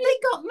did. They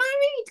got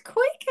married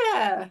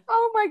quicker.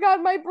 Oh my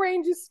God, my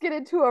brain just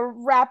skidded to a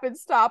rapid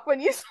stop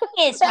when you said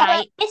It's that.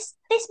 right. This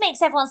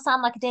makes everyone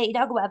sound like a dirty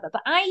dog or whatever,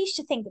 but I used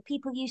to think that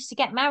people used to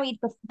get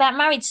married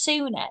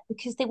sooner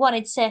because they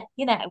wanted to,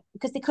 you know,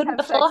 because they couldn't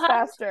Have sex beforehand.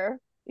 faster.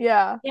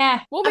 Yeah.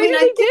 Yeah. Well, I maybe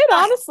mean, they did,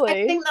 I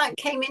honestly. think that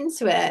came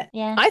into it.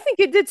 Yeah. I think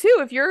it did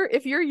too.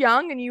 If you're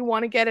young and you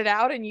want to get it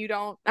out and you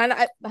don't, and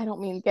I don't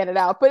mean get it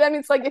out, but I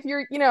mean, it's like if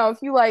you're, you know, if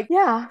you like,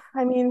 yeah,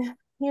 I mean,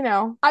 you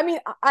know, I mean,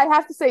 I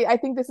have to say, I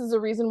think this is a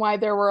reason why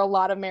there were a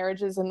lot of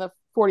marriages in the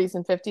 40s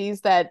and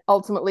 50s that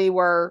ultimately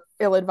were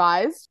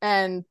ill-advised,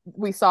 and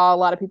we saw a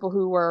lot of people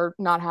who were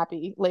not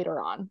happy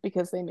later on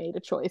because they made a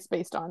choice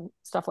based on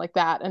stuff like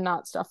that and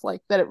not stuff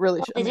like that. It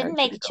really They didn't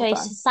make a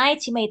choice.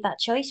 Society made that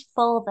choice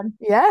for them.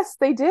 Yes,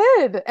 they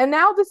did. And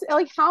now this,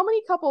 like, how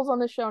many couples on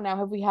the show now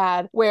have we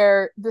had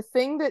where the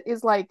thing that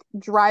is like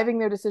driving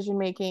their decision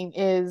making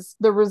is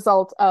the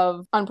result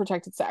of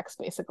unprotected sex,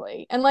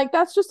 basically? And like,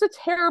 that's just a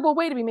terrible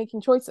way to be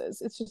making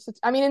choices. It's just,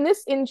 I mean,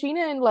 in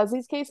Gina and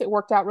Leslie's case, it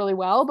worked out really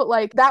well, but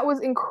like, that was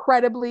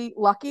incredibly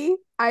lucky.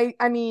 I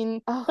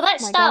mean, oh, But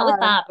let's my start with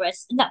God.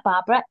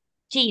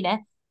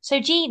 Gina.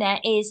 So Gina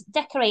is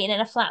decorating in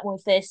a flat when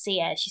we first see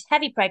her. She's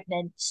heavy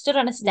pregnant, stood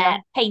on a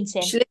step,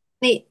 painting. She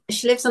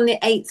lives on the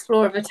 8th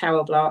floor of a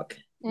tower block.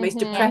 Most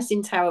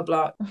depressing tower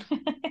block.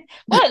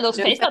 Well, it looks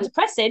it's not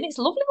depressing. It's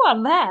a lovely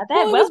one there.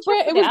 Well, it was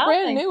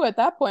brand new at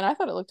that point. I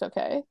thought it looked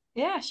okay.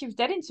 Yeah, she was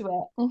dead into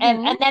it. Mhm.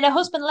 And then her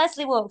husband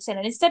Leslie walks in,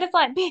 and instead of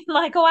like being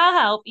like, "Oh, I'll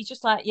help," he's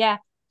just like, "Yeah."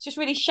 Just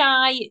really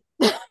shy,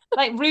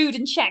 like rude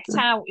and checked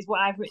out is what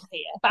I've written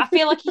here. But I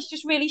feel like he's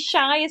just really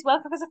shy as well,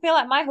 because I feel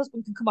like my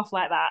husband can come off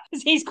like that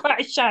because he's quite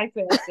a shy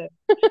person.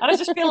 And I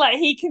just feel like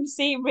he can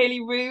seem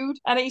really rude,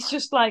 and he's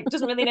just like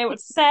doesn't really know what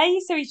to say.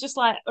 So he's just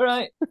like, all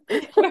right.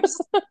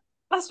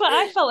 That's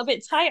why I felt a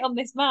bit tight on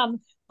this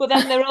man. But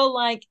then they're all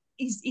like,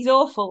 he's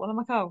awful. And I'm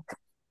like, oh.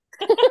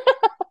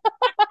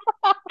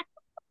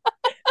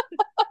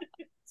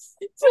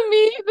 To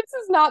me, this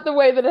is not the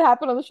way that it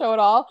happened on the show at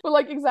all. But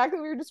like exactly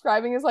what you're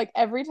describing is like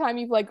every time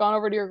you've like gone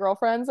over to your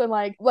girlfriend's and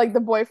like the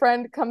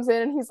boyfriend comes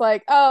in and he's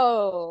like,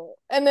 oh,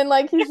 and then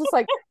like he's just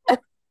like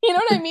you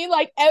know what I mean?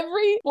 Like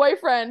every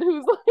boyfriend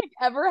who's like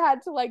ever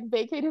had to like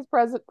vacate his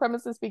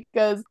premises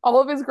because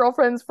all of his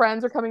girlfriend's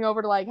friends are coming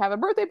over to like have a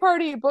birthday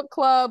party, book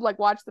club, like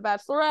watch The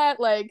Bachelorette,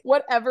 like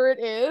whatever it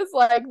is,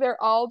 like they're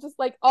all just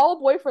like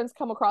all boyfriends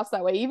come across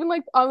that way. Even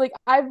like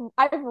I've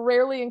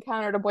rarely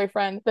encountered a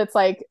boyfriend that's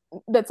like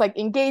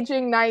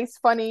engaging, nice,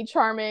 funny,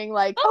 charming,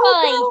 like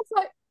girls,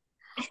 like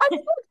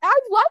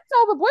I've liked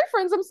all the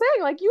boyfriends. I'm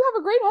saying, like, you have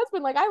a great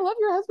husband. Like, I love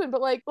your husband,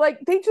 but like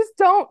they just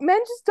don't. Men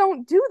just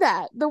don't do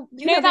that.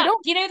 You know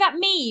that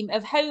meme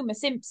of Homer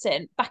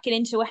Simpson backing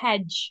into a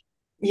hedge?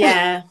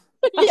 Yeah,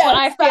 that's what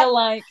I feel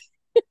like.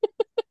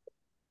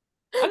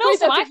 And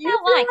also, I feel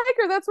like,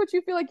 or that's what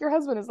you feel like your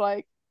husband is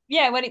like.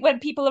 Yeah, when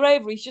people are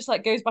over, he's just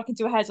like goes back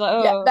into a hedge, like,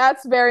 oh. Yeah,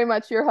 that's very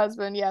much your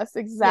husband. Yes,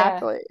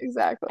 exactly,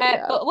 exactly.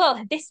 Yeah. But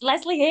well, this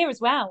Leslie here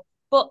as well.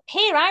 But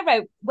here I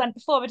wrote,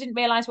 before I didn't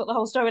realise what the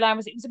whole storyline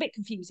was, it was a bit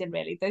confusing,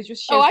 really. Those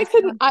just shows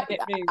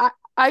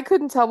I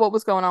couldn't tell what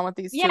was going on with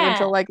these two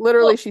until like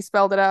literally she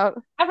spelled it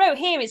out. I wrote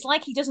here, it's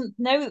like he doesn't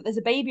know that there's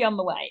a baby on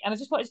the way. And I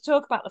just wanted to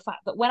talk about the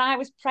fact that when I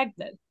was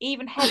pregnant,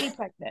 even heavy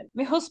pregnant,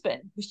 my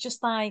husband was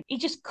just like, he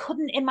just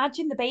couldn't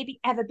imagine the baby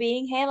ever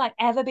being here, like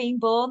ever being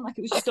born, like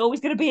it was just always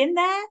going to be in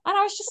there. And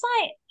I was just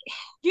like,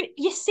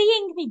 you're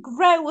seeing me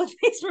grow with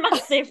this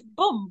massive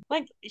bump.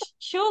 Like,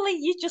 surely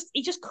he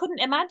just couldn't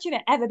imagine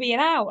it ever being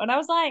out. And I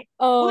was like,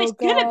 well, it's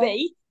gonna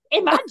be.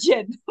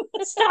 Imagine.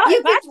 Start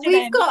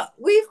imagining.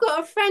 We've got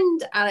a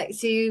friend,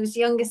 Alex, whose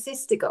younger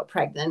sister got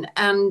pregnant,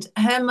 and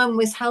her mum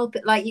was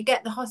helping. Like, you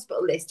get the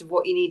hospital list of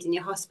what you need in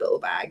your hospital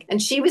bag, and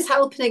she was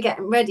helping her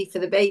getting ready for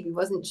the baby,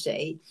 wasn't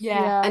she?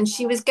 Yeah. And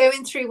she was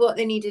going through what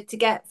they needed to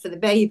get for the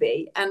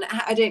baby, and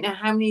I don't know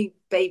how many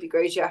baby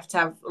grows you have to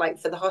have, like,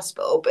 for the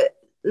hospital, but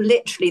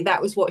literally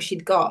that was what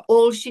she'd got.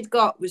 All she'd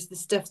got was the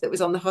stuff that was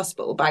on the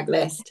hospital bag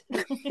list.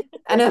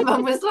 And her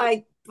mum was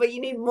like, but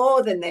you need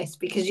more than this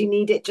because you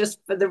need it just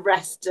for the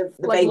rest of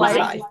the baby's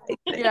life.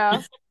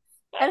 Yeah.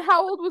 And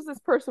how old was this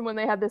person when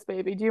they had this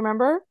baby? Do you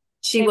remember?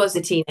 She was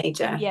a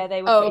teenager. Yeah,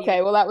 they were. Oh,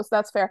 okay. Well,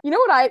 that's fair. You know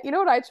what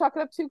I chalk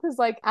it up to? Because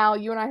like Al,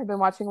 you and I have been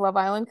watching Love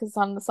Island because it's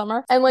on in the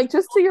summer. And like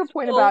just to your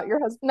point about your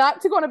husband,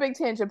 not to go on a big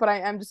tangent, but I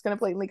am just going to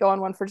blatantly go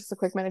on one for just a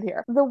quick minute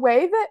here. The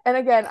way that, and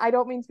again, I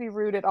don't mean to be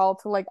rude at all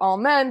to like all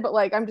men, but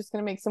like I'm just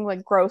going to make some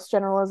like gross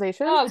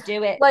generalizations. Oh,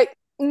 do it. Like,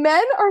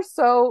 men are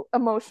so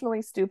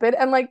emotionally stupid,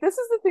 and like this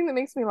is the thing that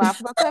makes me laugh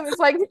about them. It's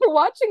like you're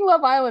watching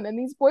Love Island and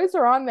these boys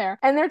are on there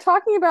and they're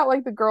talking about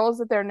like the girls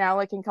that they're now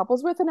like in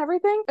couples with and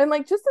everything, and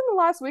like just in the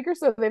last week or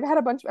so they've had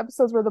a bunch of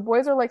episodes where the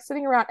boys are like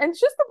sitting around, and it's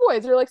just the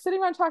boys, they're like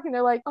sitting around talking,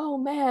 they're like, oh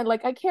man,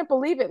 like I can't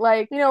believe it,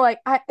 like, you know, like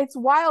it's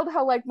wild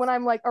how like when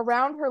I'm like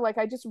around her, like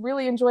I just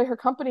really enjoy her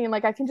company and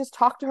like I can just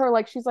talk to her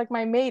like she's like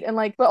my mate, and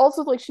like but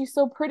also like she's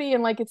so pretty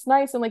and like it's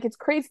nice, and like it's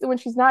crazy that when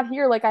she's not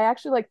here like I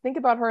actually like think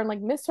about her and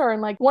like miss her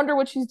and like wonder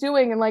what she's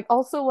doing, and like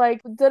also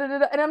like da da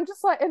da, and I'm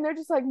just like, and they're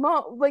just like,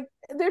 Mom, like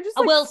they're just.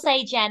 I will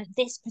say, Jen,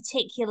 this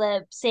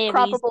particular series,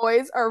 crop of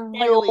boys are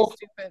really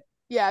stupid.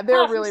 Yeah,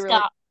 they're really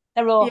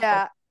they're awful.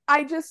 Yeah,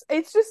 but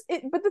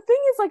the thing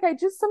is, like, I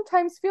just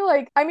sometimes feel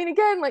like, I mean,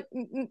 again, like,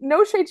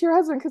 no shade to your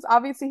husband because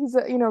obviously he's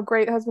a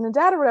great husband and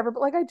dad or whatever, but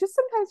like, I just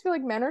sometimes feel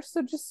like men are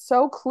so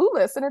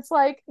clueless, and it's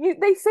like they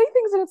say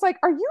things, and it's like,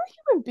 are you a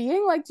human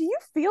being? Like, do you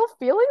feel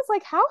feelings?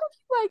 Like, how have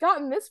you like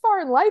gotten this far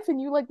in life,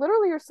 and you like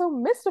literally are so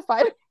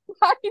mystified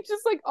by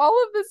just like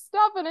all of this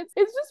stuff, and it's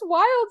just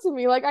wild to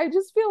me. Like, I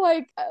just feel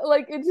like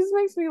it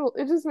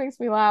just makes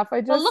me laugh.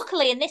 Well,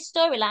 luckily in this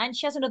storyline,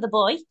 she has another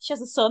boy. She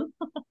has a son,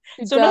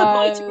 so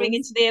another boy to bring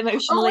into the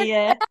emotionally.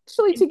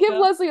 Actually, to give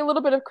Leslie a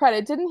little bit of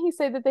credit, didn't he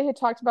say that they had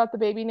talked about the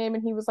baby name,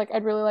 and he was like,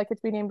 "I'd really like it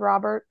to be named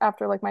Robert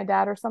after like my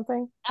dad or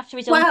something." After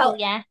his uncle,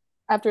 yeah.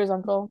 After his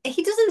uncle.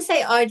 He doesn't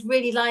say I'd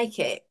really like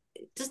it.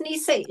 Doesn't he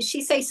say?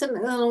 She say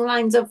something along the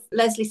lines of,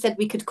 "Leslie said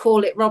we could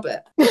call it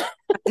Robert." I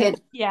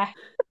did. Yeah.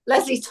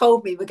 Leslie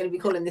told me we're going to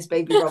be calling this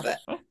baby Robert.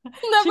 Never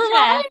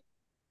mind.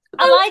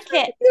 I like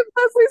it. Give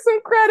Leslie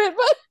some credit,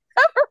 but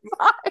never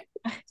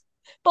mind.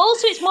 But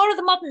also, it's more of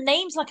the modern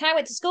names. Like, I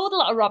went to school with a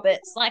lot of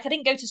Roberts. Like, I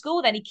didn't go to school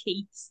with any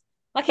Keiths.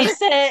 Like,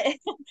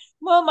 it's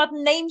more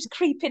modern names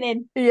creeping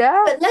in.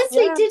 Yeah. But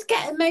Leslie did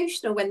get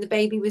emotional when the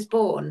baby was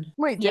born.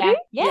 Wait, did he?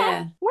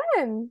 Yeah.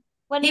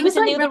 When he was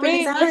in like the other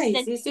room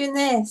listening. He was doing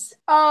this.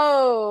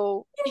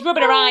 Oh. He's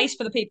rubbing her eyes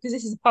for the people because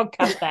this is a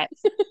podcast,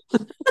 Bex.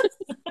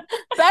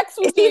 Bex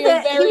was he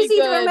was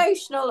either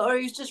emotional or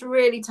he was just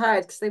really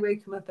tired because they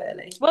woke him up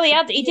early. Well,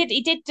 he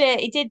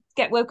did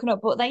get woken up,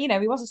 but then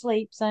he was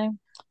asleep. So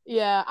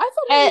yeah, I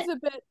thought he was a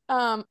bit.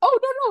 Oh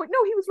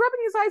no, he was rubbing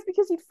his eyes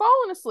because he'd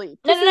fallen asleep.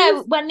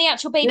 No. When the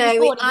actual baby was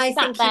born, I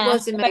think he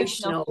was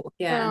emotional.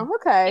 Yeah. Oh,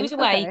 okay. He was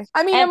awake. Okay.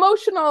 I mean,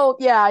 emotional.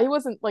 Yeah, he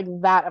wasn't like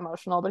that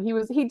emotional, but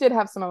he did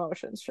have some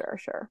emotions.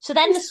 Sure. So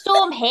then the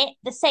storm hit,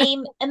 the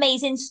same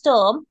amazing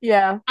storm.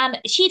 Yeah. And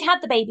she'd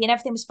had the baby and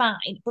everything was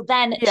fine, but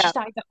then she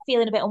started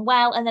feeling a bit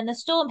unwell, and then the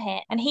storm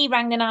hit, and he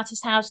rang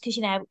Nonnatus house because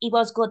he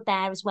was good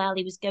there as well.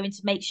 He was going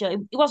to make sure it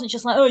wasn't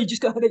just like, oh, you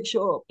just got to make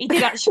sure. He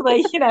did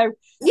actually,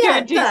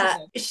 Yeah,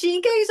 but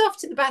she goes off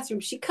to the bathroom.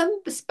 She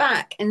comes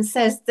back and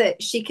says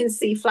that she can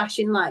see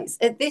flashing lights.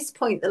 At this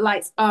point, the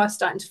lights are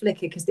starting to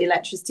flicker because the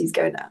electricity's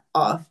going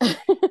off.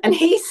 And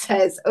he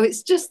says, oh,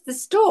 it's just the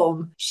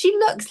storm. She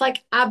looks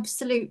like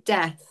absolute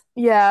death.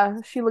 Yeah,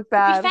 she looked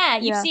bad. To be fair,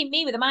 you've seen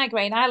me with a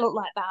migraine. I look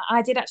like that.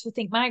 I did actually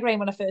think migraine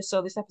when I first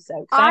saw this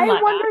episode. I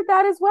wondered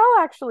that as well,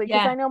 actually,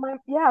 because I know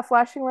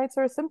flashing lights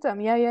are a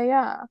symptom.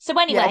 Yeah. So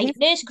anyway,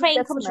 Nurse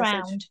Crane comes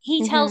round.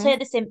 He tells her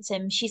the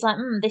symptoms. She's like,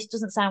 this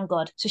doesn't sound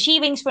good. So she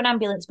rings for an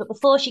ambulance, but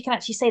before she can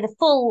actually say the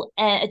full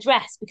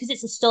address, because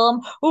it's a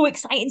storm,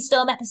 exciting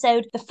storm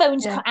episode, the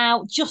phone's cut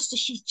out just as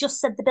she's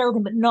just said the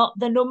building, but not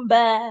the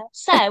number.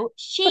 So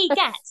she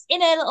gets, in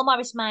her little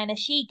Morris Minor,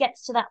 she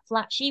gets to that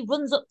flat. She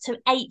runs up to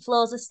 8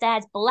 floors of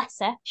stairs, bless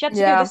her. She had to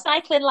do the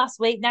cycling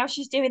last week, now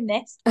she's doing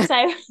this.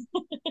 So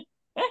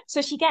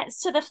So she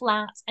gets to the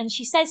flat and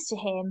she says to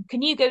him,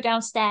 "Can you go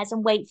downstairs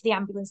and wait for the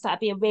ambulance? That'd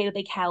be a really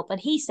big help." And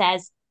he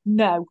says,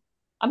 "No,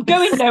 I'm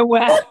going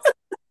nowhere."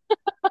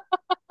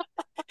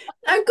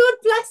 Oh, God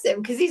bless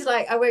him, because he's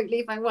like, I won't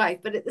leave my wife.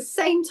 But at the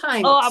same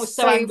time, I was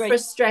so angry.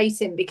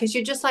 Frustrating, because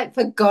you're just like,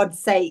 for God's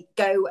sake,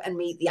 go and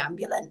meet the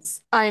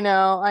ambulance. I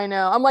know.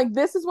 I'm like,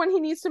 this is when he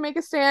needs to make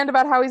a stand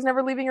about how he's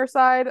never leaving her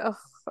side. Ugh,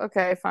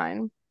 okay,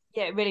 fine.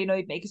 Yeah, it really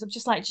annoyed me because I'm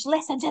just like, just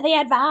listen to the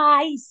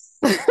advice.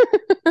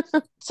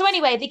 So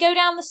anyway, they go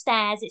down the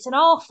stairs. It's an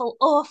awful,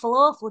 awful,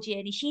 awful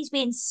journey. She's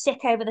being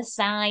sick over the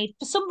side.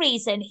 For some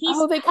reason,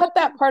 they cut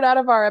that part out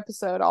of our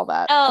episode, all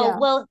that.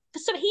 Well,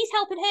 he's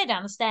helping her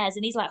down the stairs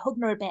and he's like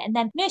hugging her a bit. And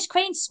then Nurse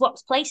Crane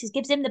swaps places,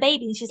 gives him the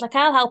baby. And she's like,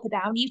 "I'll help her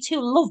down. You two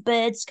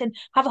lovebirds can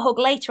have a hug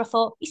later." I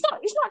thought, he's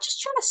not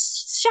just trying to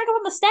shag her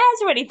on the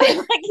stairs or anything.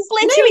 Like, he's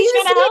literally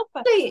trying to help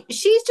her.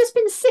 She's just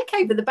been sick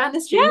over the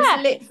banister. Yeah.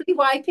 He's literally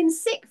wiping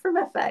sick from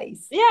her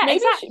face. Yeah,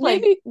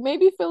 exactly.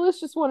 Maybe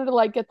Phyllis just wanted to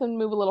like get them to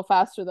move a little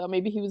faster, though.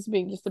 Maybe he was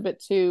being just a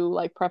bit too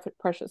like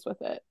precious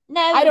with it. No,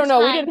 I don't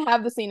know. We didn't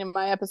have the scene in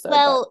my episode.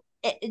 Well,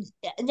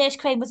 Nurse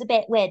Crane was a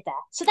bit weird there.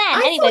 So then,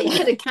 I anyway, thought you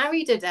could have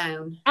carried her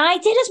down. I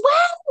did as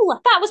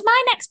well. That was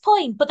my next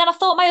point. But then I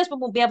thought my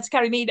husband wouldn't be able to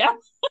carry me down.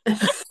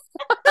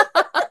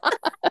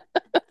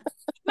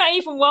 Not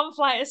even one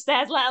flight of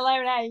stairs, let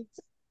alone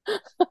 8.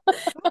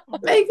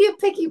 Maybe a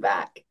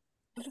piggyback.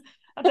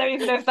 I don't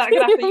even know if that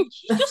could happen.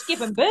 She's just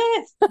given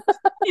birth. Can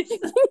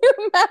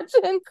you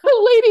imagine a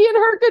lady in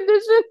her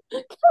condition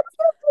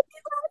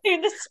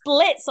doing the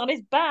splits on his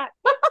back?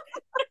 I'm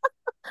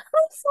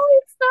sorry,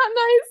 it's not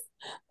nice.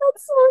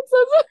 That's so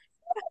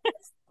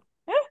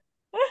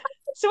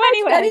So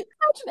anyway, imagine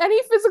any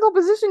physical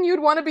position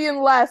you'd want to be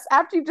in less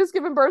after you've just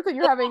given birth and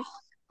you're having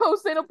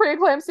postnatal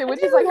preeclampsia,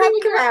 which is like having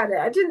your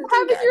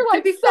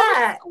like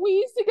stomach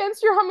squeezed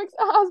against your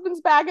husband's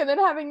back and then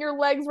having your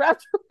legs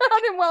wrapped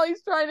around him while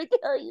he's trying to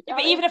carry you down.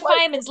 But even a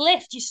fireman's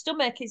lift, your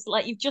stomach is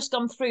like you've just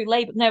gone through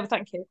labour. No,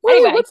 thank you. Wait,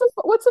 anyway,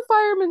 what's a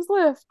fireman's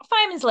lift? A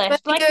fireman's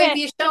lift, like over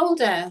your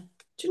shoulder.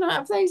 Do you not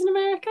have those in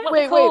America?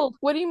 Wait,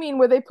 what do you mean?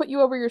 Where they put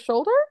you over your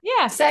shoulder?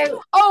 Yeah.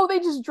 So, they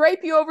just drape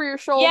you over your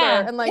shoulder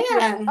and like,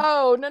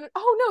 no,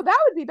 that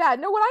would be bad.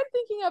 No, what I'm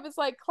thinking of is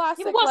like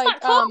classic. Yeah, what's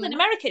that called in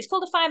America? It's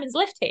called a fireman's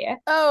lift here.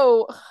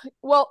 Oh,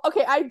 well,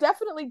 okay. I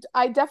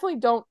definitely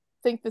don't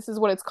think this is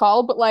what it's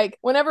called, but like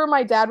whenever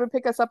my dad would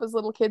pick us up as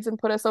little kids and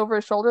put us over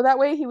his shoulder that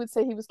way, he would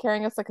say he was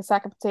carrying us like a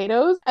sack of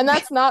potatoes, and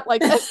that's not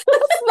like that's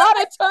not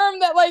a term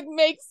that like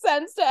makes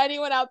sense to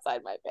anyone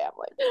outside my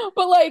family.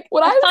 But like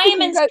what a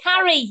fireman's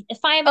carry.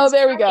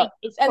 There we go.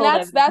 And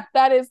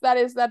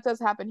that does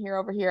happen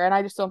over here, and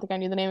I just don't think I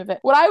knew the name of it.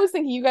 What I was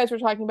thinking you guys were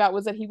talking about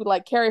was that he would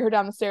like carry her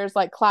down the stairs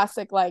like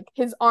classic, like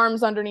his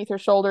arms underneath her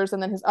shoulders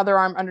and then his other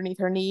arm underneath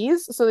her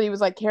knees, so that he was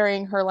like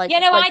carrying her like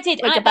I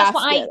did. Like that's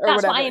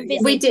what I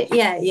envisioned. We did.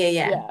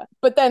 Yeah.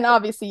 But then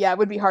obviously, it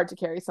would be hard to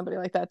carry somebody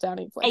like that down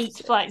 8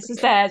 flights of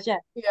stairs. Yeah.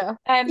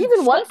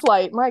 Even one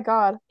flight, my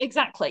God.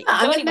 Exactly.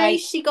 I mean, anyway,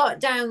 she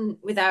got down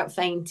without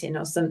fainting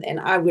or something.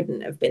 I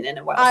wouldn't have been in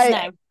a well.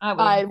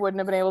 I wouldn't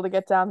have been able to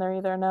get down there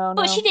either. No.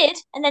 But she did,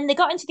 and then they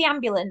got into the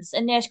ambulance,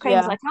 and Nurse Crane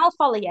was like, "I'll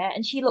follow you,"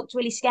 and she looked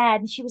really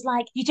scared, and she was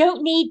like, "You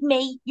don't need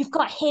me. You've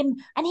got him,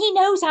 and he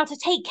knows how to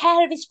take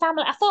care of his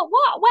family." I thought,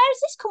 what? Where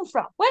has this come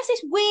from? Where's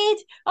this weird?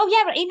 Oh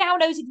yeah, but he now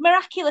knows.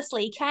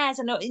 Miraculously, he cares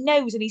and he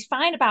knows, and he's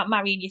fine about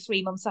marrying you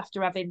 3 months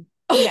after having,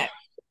 Yeah,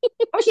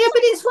 but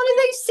it's one of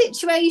those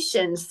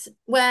situations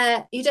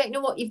where you don't know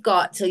what you've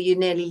got till you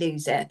nearly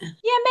lose it.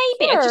 Yeah,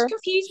 maybe. It just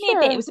confused me a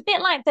bit. It was a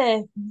bit like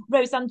the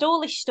Roseanne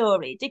Dawlish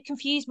story. It did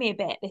confuse me a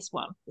bit, this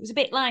one. It was a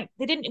bit like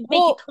they didn't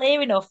make it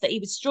clear enough that he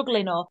was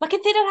struggling, or like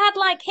if they'd have had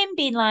like him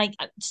being like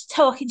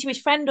talking to his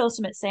friend or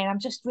something saying, "I'm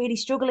just really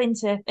struggling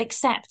to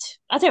accept."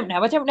 I don't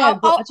know.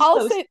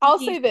 I'll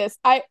say this.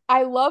 I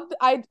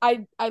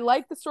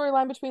liked the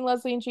storyline between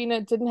Leslie and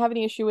Gina. Didn't have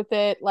any issue with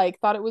it. Like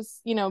thought it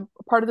was,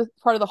 part of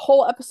the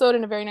whole episode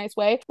in a very nice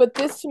way. But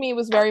this to me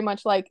was very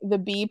much like the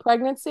B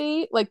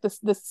pregnancy, like the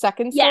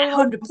second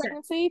storyline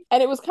pregnancy.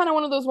 And it was kind of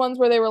one of those ones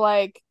where they were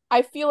like,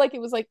 I feel like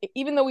it was like,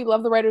 even though we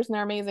love the writers and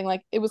they're amazing,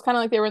 like it was kind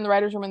of like they were in the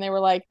writers' room and they were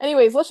like,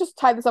 anyways, let's just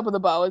tie this up with a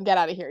bow and get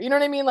out of here. You know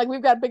what I mean? Like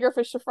we've got bigger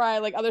fish to fry,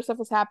 like other stuff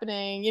is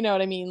happening. You know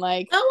what I mean?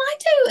 Like, I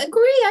do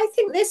agree. I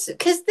think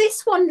because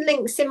this one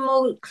links in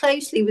more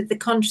closely with the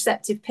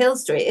contraceptive pill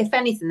story. If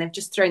anything, they've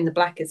just thrown the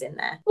Blackers in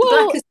there. The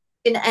Blackers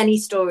in any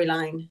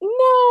storyline.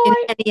 No.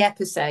 Any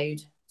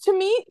episode. To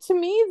me,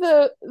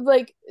 the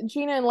like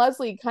Gina and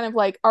Leslie kind of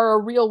like are a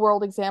real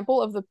world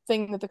example of the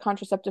thing that the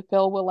contraceptive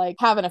pill will like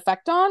have an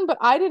effect on. But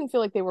I didn't feel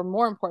like they were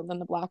more important than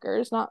the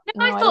Blackers. I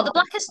thought the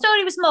Blacker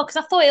story was more because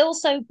I thought it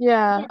also.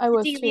 Yeah, I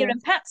was Delia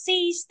and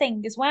Patsy's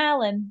thing as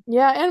well, and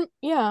I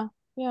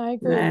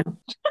agree.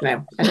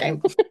 No, I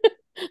don't.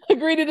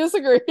 Agree to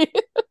disagree.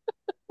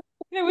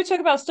 We were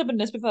talking about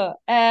stubbornness before.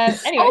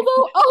 Anyway.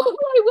 Although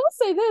I will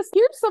say this,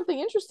 here's something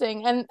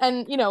interesting,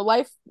 and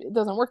life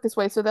doesn't work this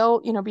way, so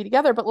they'll be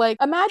together. But like,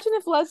 imagine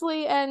if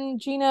Leslie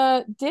and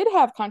Gina did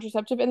have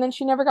contraceptive, and then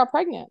she never got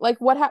pregnant. Like,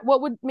 what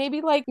would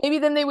maybe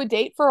then they would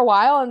date for a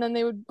while, and then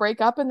they would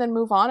break up, and then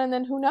move on, and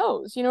then who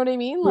knows? You know what I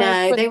mean?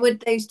 Like, no,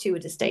 those two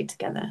would have stayed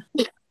together.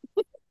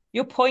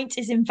 Your point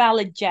is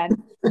invalid,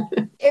 Jen.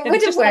 It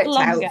would have worked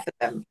out for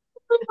them.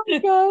 Oh my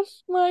gosh,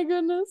 my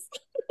goodness.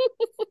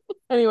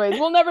 Anyways,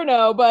 we'll never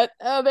know, but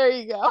there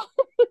you go.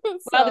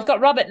 Well, they've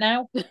got Robert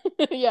now.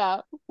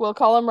 Yeah, we'll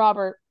call him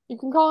Robert. You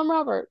can call him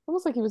Robert.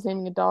 Almost like he was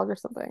naming a dog or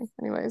something.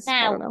 Anyways,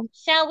 I don't know.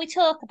 Shall we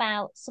talk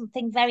about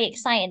something very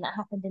exciting that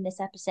happened in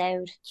this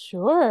episode?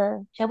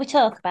 Sure. Shall we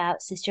talk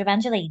about Sister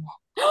Evangelina?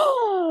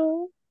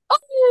 Well,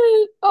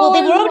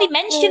 they were already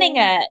mentioning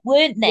her,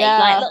 weren't they? Yeah.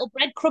 Like little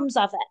breadcrumbs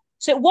of it.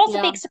 So it was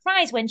a big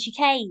surprise when she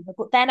came,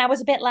 but then I was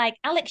a bit like,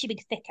 Alex, you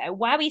big thicker.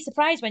 Why were you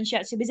surprised when she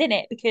actually was in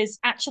it? Because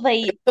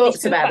actually, they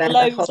spoke about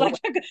loads,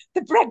 like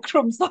the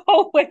breadcrumbs the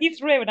whole way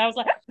through. And I was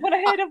like, when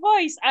I heard her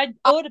voice, I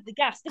ordered the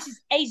gas. This is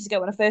ages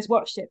ago when I first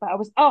watched it, but I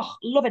was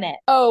loving it.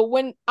 Oh,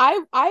 when I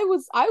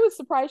was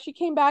surprised she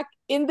came back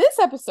in this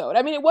episode.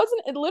 I mean,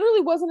 it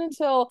literally wasn't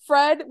until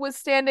Fred was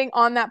standing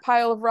on that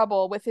pile of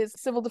rubble with his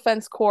Civil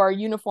Defense Corps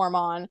uniform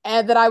on,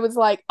 and that I was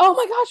like, oh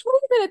my gosh,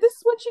 wait a minute, this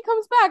is when she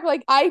comes back.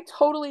 Like, I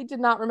totally did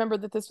not remember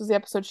that this was the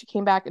episode she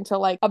came back until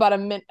like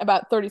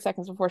about 30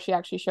 seconds before she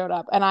actually showed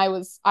up. And I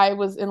was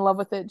in love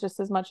with it just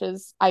as much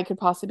as I could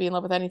possibly be in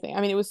love with anything.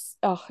 I mean, it was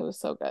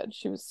so good.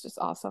 She was just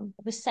awesome.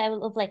 It was so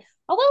lovely.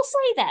 I will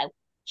say though,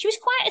 she was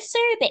quite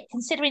acerbic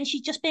considering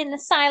she'd just been in a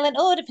silent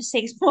order for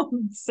 6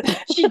 months.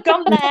 She'd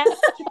gone there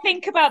to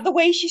think about the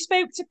way she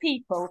spoke to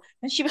people,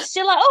 and she was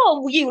still like,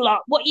 oh, you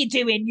lot, what you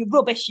doing? You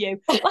rubbish,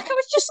 you. Like, I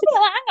was just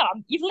like, hang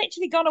on, you've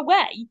literally gone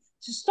away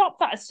to stop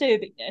that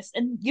acerbicness,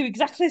 and you're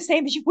exactly the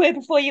same as you were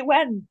before you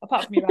went,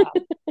 apart from your mouth.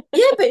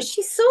 Yeah, but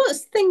she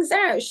sorts things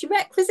out. She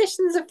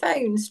requisitions a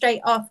phone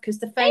straight off because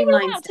the phone They were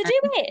line's about to do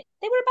it.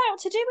 They were about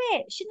to do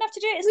it. She didn't have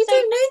to do it. We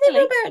didn't know they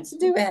were about to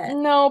do it.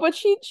 No, but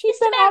she's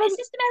Sister been out of...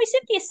 Mary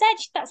Cynthia said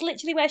that's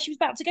literally where she was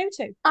about to go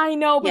to. I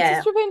know, but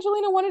Sister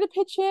Evangelina wanted to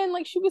pitch in.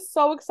 Like, she was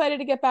so excited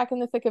to get back in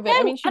the thick of it. No,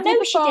 I mean, she did,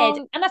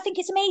 and I think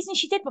it's amazing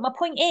she did. But my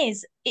point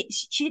is,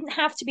 she didn't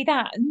have to be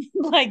that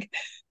like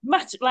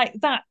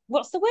that.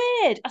 What's the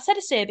word? I said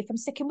acerbic. I'm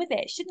sticking with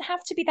it. She didn't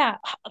have to be that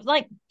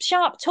like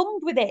sharp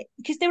tongued with it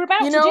because they were about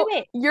to do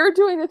it. You're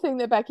doing the thing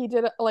that Becky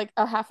did like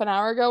a half an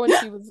hour ago when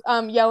she was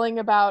yelling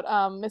about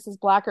Mrs.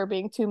 Blacker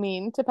being too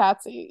mean to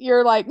Patsy.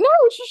 You're like, no,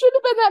 she shouldn't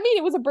have been that mean.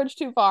 It was a bridge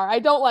too far. I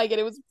don't like it.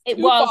 It was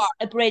far.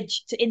 A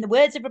bridge in the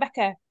words of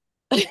Rebecca.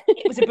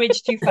 It was a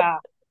bridge too far.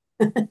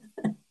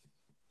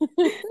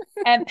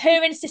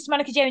 Her and Sister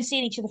Monica Jones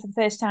seeing each other for the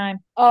first time.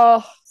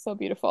 Oh, so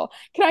beautiful.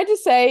 Can I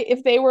just say,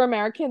 if they were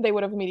American, they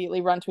would have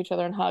immediately run to each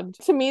other and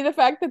hugged. To me, the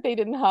fact that they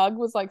didn't hug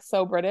was like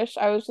so British.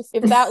 I was just,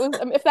 if that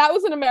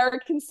was an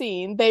American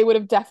scene, they would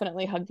have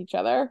definitely hugged each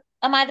other.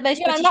 Am I the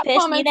most British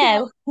person you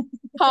know?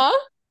 Huh?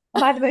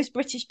 Am I the most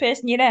British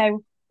person you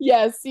know?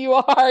 Yes, you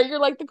are. You're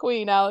like the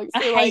Queen, Alex.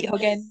 You're hate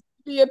hugging.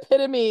 The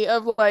epitome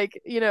of like,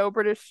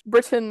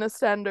 Britain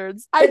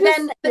standards. But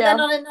then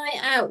on a night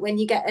out, when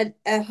you get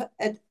a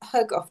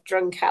hug off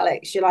drunk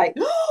Alex, you're like,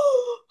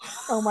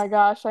 oh my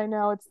gosh, I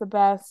know, it's the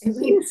best. It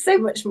means so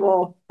much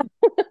more.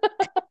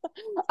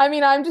 I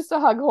mean, I'm just a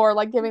hug whore,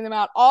 like giving them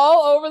out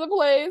all over the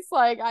place.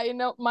 Like, I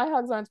know my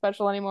hugs aren't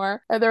special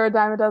anymore. They're a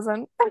dime a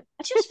dozen. I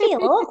just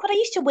feel awkward. I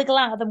used to wiggle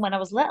out of them when I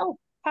was little.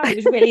 It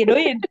was really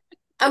annoying.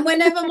 And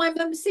whenever my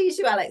mum sees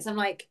you, Alex, I'm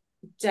like,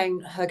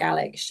 don't hug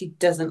Alex. She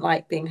doesn't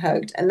like being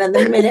hugged. And then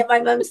the minute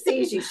my mum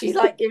sees you, she's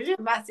like, gives you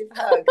a massive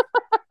hug.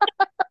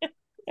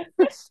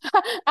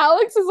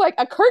 Alex is like,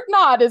 a curt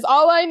nod is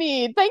all I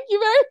need. Thank you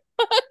very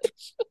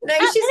much. No,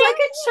 she's like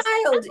a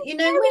child. I'm a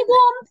very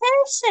warm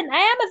person. I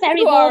am a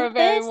very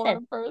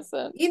warm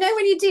person. You know,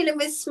 when you're dealing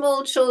with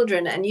small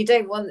children and you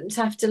don't want them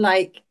to have to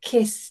like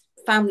kiss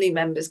family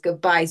members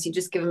goodbye, so you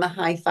just give them a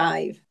high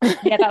five.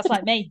 Yeah, that's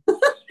like me.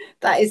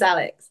 That is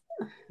Alex.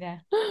 Yeah.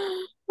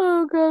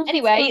 Oh gosh.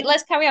 Anyway,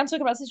 let's carry on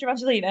talking about Sister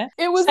Evangelina.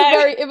 It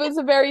was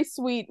a very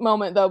sweet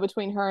moment though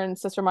between her and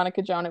Sister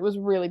Monica Joan. It was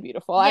really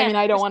beautiful. Yeah, I mean,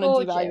 I don't want to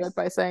devalue it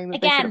by saying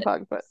that they should have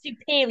hugged, but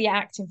superior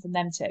acting from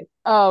them too.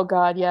 Oh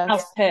God, yes.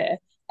 As per.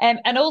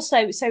 And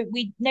also, so I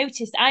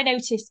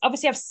noticed,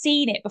 obviously I've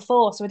seen it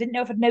before, so I didn't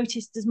know if I'd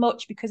noticed as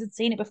much because I'd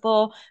seen it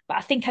before, but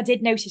I think I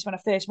did notice when I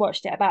first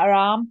watched it about her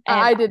arm.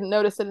 I didn't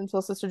notice it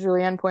until Sister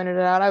Julianne pointed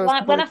it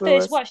out. When I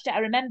first watched it, I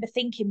remember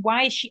thinking,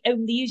 why is she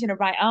only using her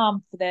right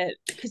arm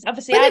because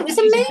obviously it was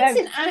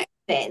amazing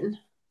acting.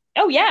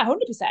 Oh yeah, 100%.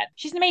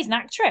 She's an amazing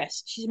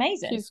actress. She's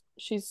amazing.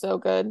 She's so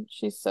good.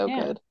 She's so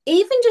good.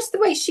 Even just the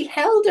way she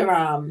held her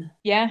arm.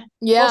 Yeah.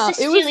 Yeah. Well,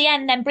 Sister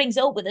Julianne then brings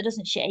it up with her,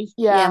 doesn't she?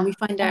 Yeah. And we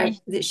find out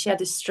that she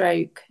had a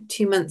stroke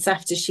 2 months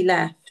after she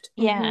left.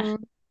 Yeah.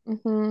 Mm-hmm.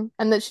 Mm-hmm.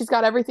 And that she's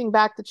got everything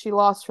back that she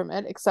lost from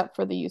it, except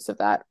for the use of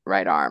that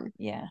right arm.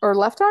 Yeah. Or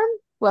left arm?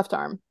 Left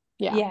arm.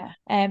 Yeah.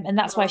 And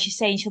that's why she's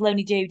saying she'll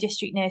only do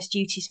district nurse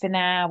duties for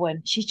now,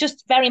 and she's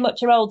just very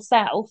much her old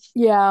self.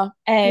 Yeah.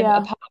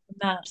 Apart from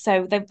that.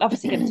 So they're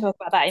obviously going to talk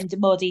about that in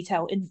more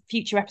detail in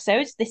future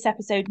episodes. This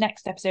episode,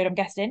 next episode, I'm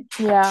guessing.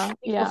 Yeah.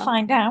 We'll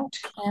find out.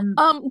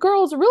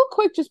 Girls, real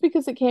quick, just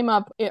because it came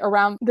up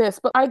around this,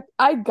 but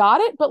I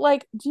got it, but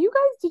like, did you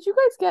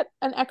guys get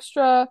an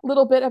extra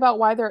little bit about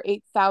why there are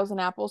 8,000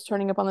 apples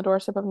turning up on the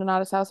doorstep of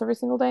Nonada's house every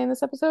single day in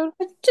this episode?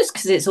 Just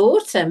because it's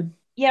autumn.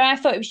 Yeah, I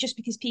thought it was just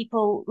because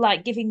people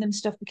like giving them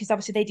stuff, because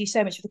obviously they do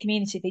so much for the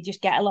community. They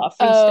just get a lot of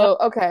free stuff.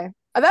 Oh, okay.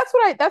 That's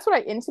what I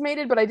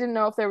intimated, but I didn't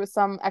know if there was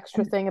some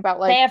extra thing about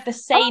like they have the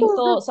same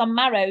thoughts on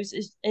marrows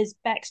as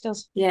Bex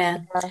does. Yeah.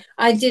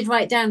 I did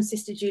write down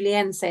Sister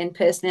Julienne saying,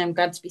 personally, I'm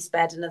glad to be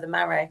spared another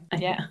marrow.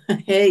 Yeah. I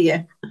hear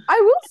you.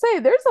 I will say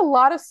there's a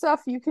lot of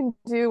stuff you can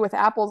do with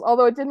apples,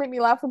 although it did make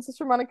me laugh when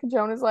Sister Monica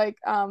Joan is like,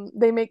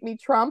 they make me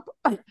Trump.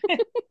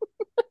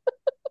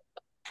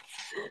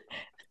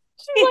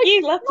 Like,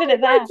 you laughing at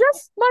that?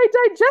 My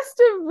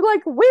digestive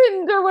like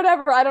wind or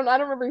whatever. I don't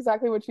remember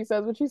exactly what she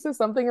says, but she says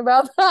something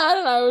about that,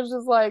 and I was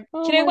just like,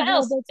 do you know what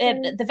else?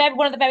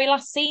 One of the very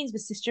last scenes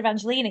was Sister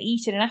Evangelina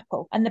eating an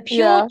apple, and the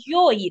pure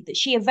joy that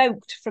she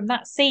evoked from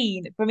that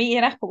scene from eating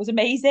an apple was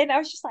amazing. I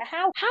was just like,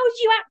 how did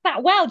you act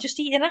that well just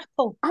eating an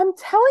apple? I'm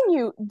telling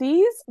you,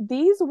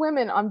 these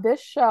women on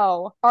this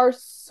show are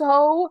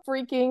so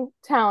freaking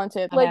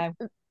talented. Like,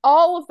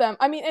 all of them.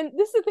 I mean, and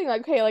this is the thing,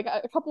 like, okay, like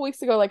a couple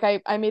weeks ago, like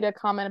I made a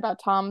comment about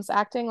Tom's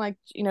acting, like,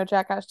 you know,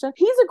 Jack Ashton.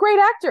 He's a great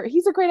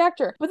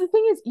actor. But the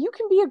thing is, you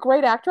can be a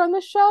great actor on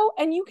this show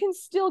and you can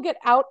still get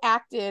out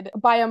acted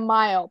by a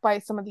mile by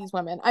some of these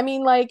women. I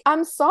mean, like,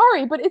 I'm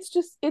sorry, but it's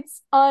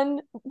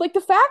like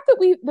the fact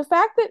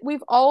that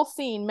we've all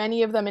seen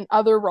many of them in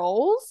other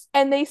roles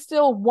and they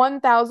still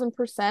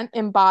 1000%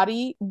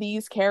 embody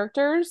these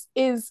characters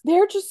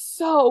they're just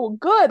so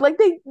good. Like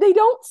they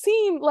don't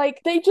seem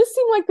like, they just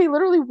seem like they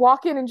literally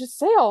walk in and just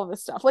say all of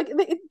this stuff. Like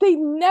they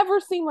never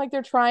seem like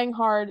they're trying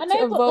hard to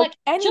evoke like,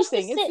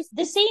 anything.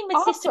 The scene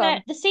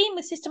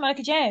with Sister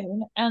Monica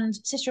Joan and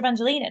Sister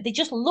Evangelina, they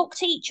just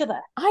looked at each other.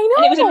 I know.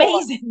 And it was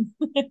amazing.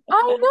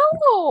 I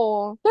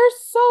know. They're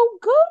so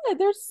good.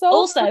 They're so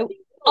also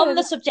on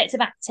the subject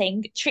of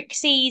acting,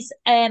 Trixie's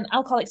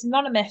Alcoholics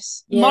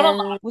Anonymous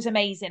monologue was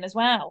amazing as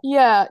well.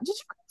 Yeah. Did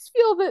you guys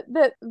feel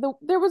that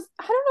there was,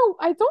 I don't know,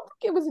 I don't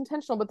think it was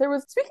intentional, but there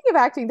was, speaking of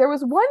acting, there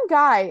was one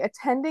guy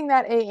attending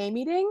that AA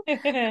meeting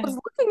was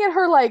looking at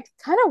her like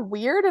kind of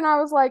weird, and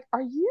I was like,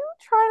 are you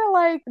trying to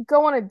like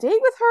go on a date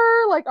with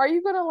her? Like, are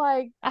you gonna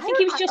like, I think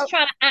he was just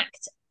trying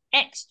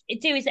to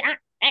do his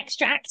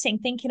extra acting,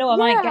 thinking, I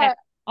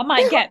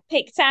might get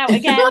picked out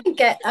again.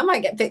 I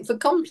might get picked for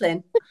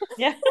Complin.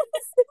 Yeah.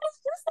 It's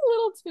just a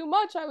little too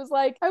much. I was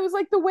like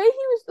the way he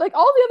was, like,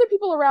 all the other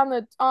people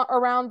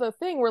around the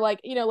thing were like,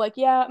 you know, like,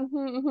 yeah,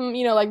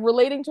 you know, like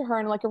relating to her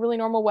in like a really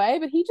normal way,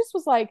 but he just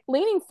was like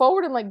leaning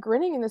forward and like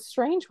grinning in this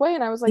strange way,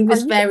 and I was like, he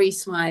was very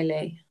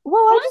smiley.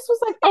 Well, I just was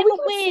like, are we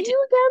gonna see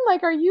you again?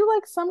 Like, are you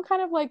like some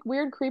kind of like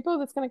weird creepo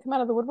that's gonna come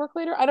out of the woodwork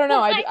later? I don't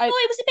know. I thought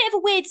it was a bit of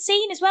a weird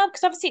scene as well,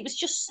 because obviously it was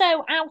just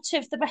so out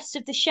of the rest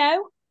of the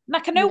show.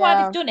 Like, I know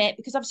why they've done it,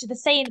 because obviously they're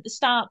saying at the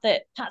start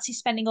that Patsy's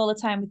spending all the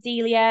time with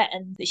Delia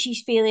and that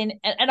she's feeling,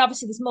 and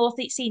obviously there's more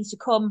scenes to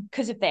come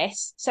because of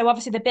this. So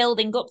obviously they're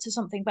building up to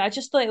something, but I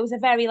just thought it was a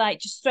very like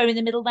just thrown in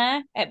the middle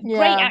there.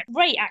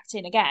 Great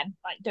acting again.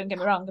 Like, don't get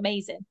me wrong,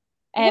 amazing.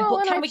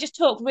 But can we just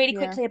talk really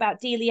quickly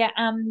about Delia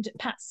and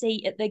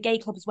Patsy at the gay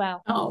club as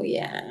well? Oh,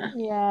 yeah.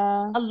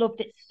 Yeah. I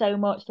loved it so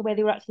much, the way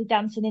they were actually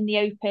dancing in the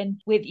open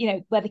with, you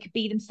know, where they could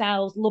be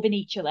themselves, loving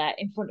each other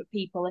in front of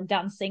people and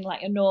dancing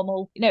like a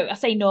normal, you know, I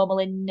say normal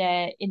in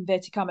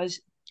inverted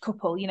commas,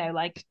 couple, you know,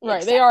 like,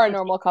 right, they are a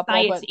normal couple,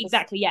 society, but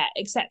exactly,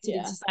 accepted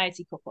in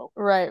society couple.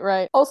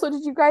 Right. Also,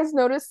 did you guys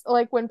notice,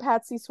 like, when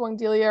Patsy swung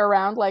Delia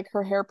around, like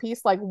her hairpiece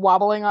like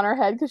wobbling on her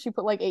head because she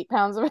put like 8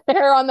 pounds of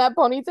hair on that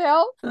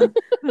ponytail? That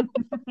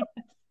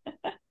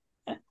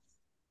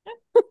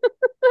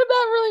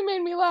really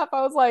made me laugh.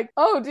 I was like,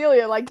 oh,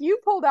 Delia, like, you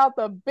pulled out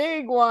the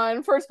big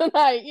one for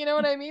tonight. You know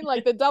what I mean?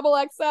 Like the double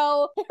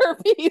XL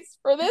hairpiece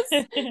for this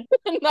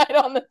night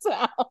on the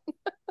town.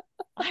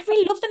 I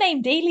really love the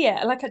name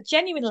Delia. Like, I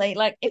genuinely,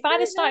 like, if I'd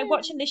have started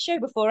watching this show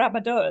before I had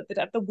my daughter, they'd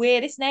have the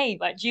weirdest name,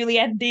 like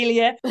Julienne,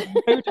 Delia,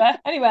 Rhoda.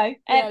 Anyway,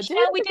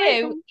 shall we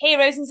do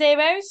Heroes and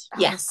Zeros?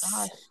 Yes.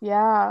 Oh, gosh,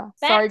 yeah.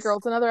 Bex? Sorry,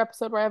 girls. Another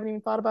episode where I haven't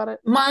even thought about it.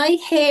 My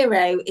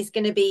hero is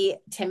going to be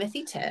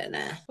Timothy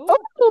Turner.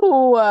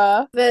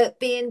 Oh, for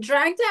being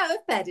dragged out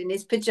of bed in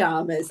his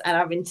pajamas and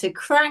having to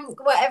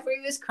crank whatever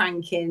he was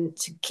cranking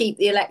to keep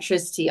the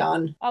electricity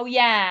on. Oh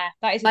yeah,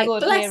 that is a like,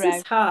 good bless hero.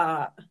 His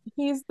heart.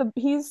 He's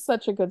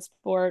such a good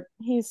sport.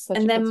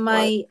 And then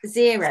my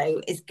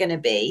zero is going to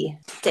be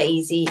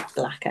Daisy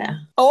Blacker.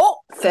 Oh,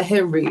 for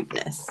her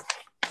rudeness.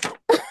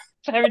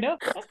 Fair enough.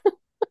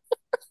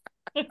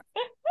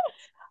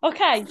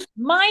 Okay,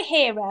 my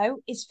hero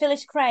is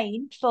Phyllis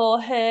Crane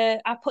for her.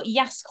 I put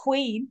Yas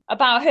Queen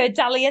about her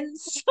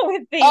dalliance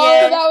with the.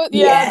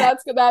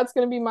 That's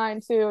gonna be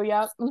mine too.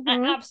 Yep. Mm-hmm.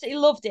 I absolutely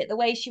loved it. The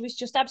way she was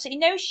just absolutely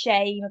no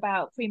shame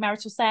about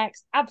premarital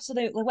sex.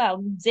 Absolutely,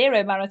 well,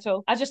 zero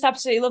marital. I just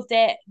absolutely loved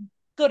it.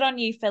 Good on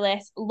you,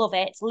 Phyllis. Love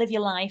it. Live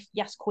your life.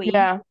 Yes, Queen.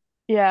 Yeah.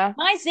 Yeah.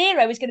 My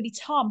zero is going to be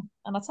Tom,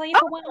 and I'll tell you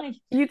for why.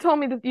 You told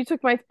me that you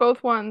took my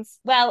both ones.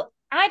 Well,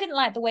 I didn't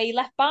like the way he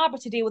left Barbara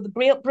to deal with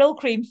the Brill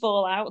cream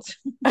fallout.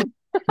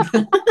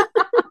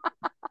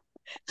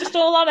 Just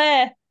all on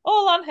her.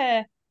 All on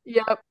her.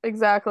 Yep,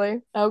 exactly.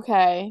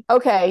 Okay.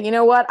 You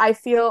know what? I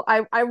feel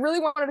I really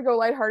wanted to go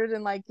lighthearted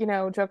and like,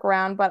 joke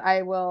around, but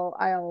I'll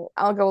go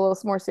a little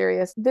more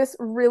serious. This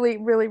really,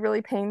 really,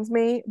 really pains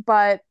me,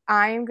 but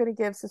I am gonna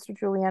give Sister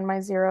Julianne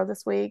my zero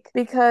this week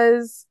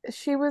because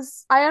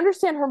I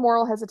understand her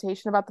moral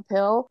hesitation about the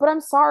pill, but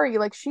I'm sorry,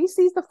 like she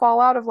sees the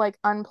fallout of like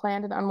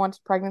unplanned and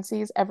unwanted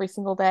pregnancies every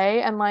single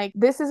day. And like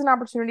this is an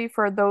opportunity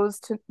for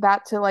those to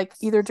like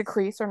either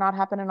decrease or not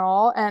happen at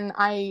all. And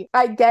I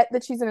get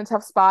that she's in a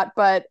tough spot,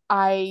 but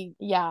I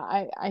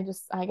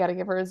gotta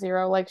give her a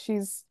zero. Like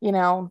she's,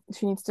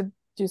 she needs to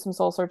do some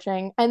soul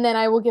searching. And then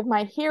I will give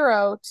my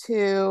hero to,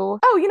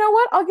 you know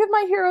what? I'll give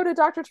my hero to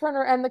Dr.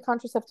 Turner and the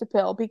contraceptive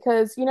pill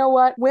because you know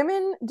what?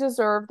 Women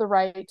deserve the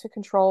right to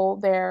control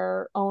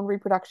their own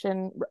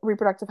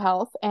reproductive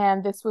health.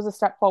 And this was a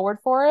step forward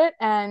for it.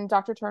 And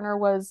Dr. Turner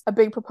was a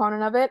big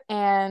proponent of it.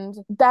 And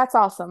that's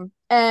awesome.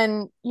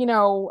 And,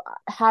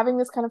 having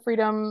this kind of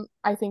freedom,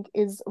 I think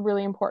is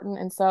really important.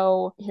 And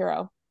so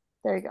hero.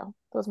 There you go.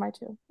 Those are my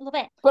two. Love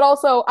it. But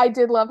also, I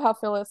did love how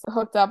Phyllis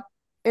hooked up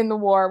in the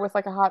war with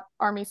like a hot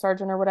army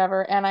sergeant or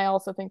whatever. And I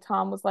also think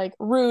Tom was like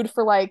rude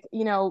for like,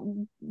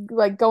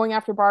 like going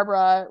after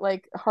Barbara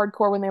like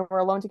hardcore when they were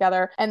alone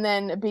together and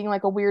then being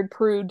like a weird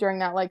prude during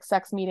that like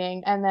sex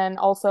meeting and then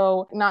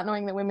also not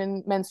knowing that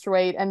women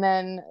menstruate and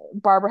then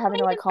Barbara having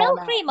to like call him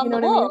out. Cream on the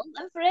wall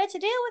and for her to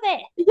deal with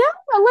it. Yeah,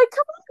 like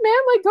come on,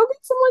 man, like go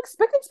get some like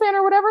spick and span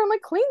or whatever and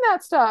like clean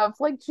that stuff.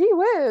 Like gee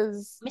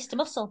whiz. Mr.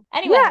 Muscle.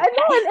 Anyway. Yeah, and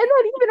then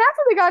even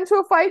after they got into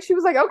a fight, she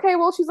was like, okay,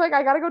 well, she's like,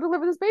 I gotta go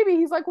deliver this baby.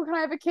 He's like, well, can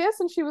I have a kiss?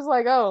 And she was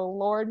like, oh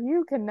Lord,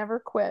 you can never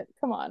quit.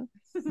 Come on.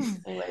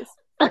 Anyways.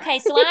 Okay,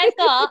 so I've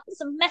got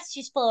some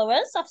messages for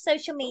us off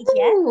social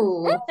media.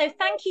 Ooh. So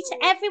thank you to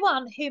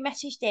everyone who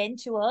messaged in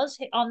to us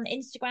on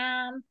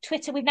Instagram,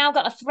 Twitter. We've now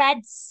got a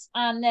Threads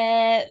and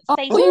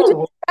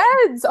Facebook.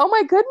 Threads! Oh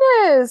my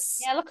goodness!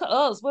 Yeah, look at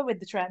us. We're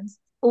with the trends.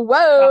 Whoa!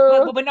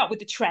 Well, we're not with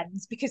the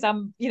trends because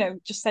I'm,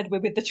 just said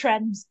we're with the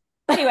trends.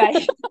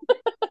 Anyway.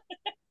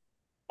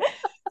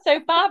 So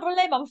Barbara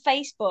Lim on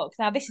Facebook.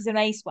 Now this is an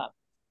ace one.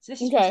 So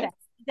this is what she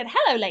said.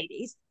 Hello,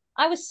 ladies.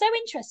 I was so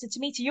interested to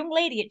meet a young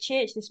lady at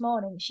church this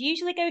morning. She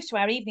usually goes to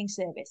our evening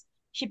service.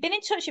 She'd been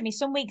in touch with me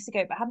some weeks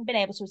ago, but hadn't been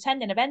able to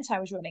attend an event I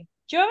was running.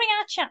 During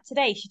our chat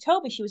today, she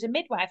told me she was a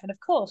midwife, and of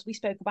course, we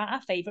spoke about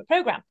our favourite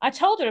programme. I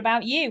told her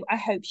about you. I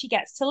hope she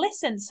gets to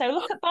listen. So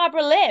look at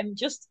Barbara Lim,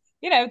 just,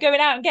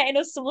 going out and getting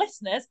us some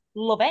listeners.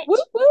 Love it.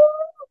 Woo-hoo!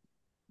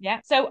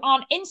 Yeah. So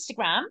on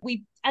Instagram,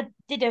 I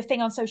did a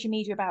thing on social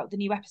media about the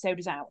new episode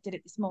is out. Did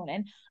it this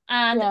morning.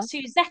 And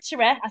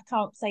Suzetera, I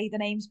can't say the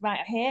names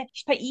right here.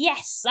 She put,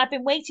 yes, I've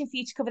been waiting for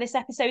you to cover this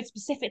episode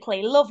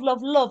specifically. Love,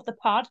 love, love the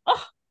pod.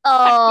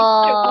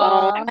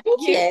 Oh,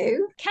 thank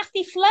you.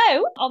 Kathy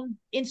Flo on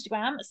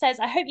Instagram says,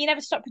 I hope you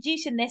never stop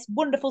producing this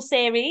wonderful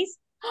series.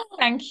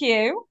 Thank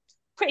you.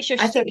 Pretty sure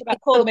she's talking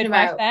about Call the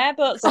Midwife there,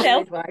 but still.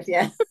 Midwife,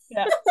 yeah.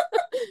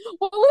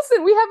 Well,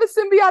 listen, we have a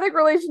symbiotic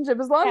relationship.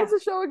 As long as the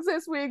show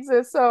exists, we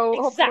exist.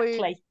 So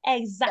exactly.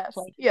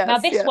 Yes, now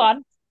this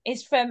one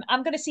is from,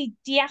 I'm going to see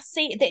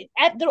Diassi.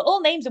 They're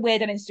all names are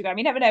weird on Instagram.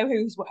 You never know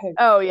who's who.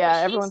 Oh yeah,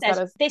 everyone's got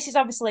us. This is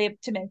obviously up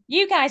to me.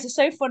 You guys are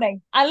so funny.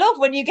 I love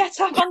when you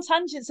get off on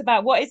tangents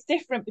about what is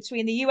different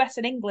between the US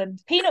and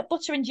England. Peanut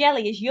butter and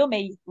jelly is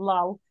yummy,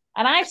 lol.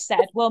 And I've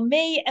said, well,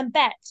 me and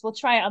Bex will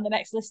try it on the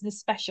next listener's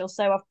special.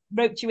 So I've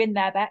roped you in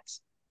there,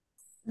 Bex.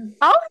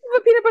 I'll have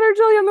a peanut butter and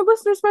jelly on the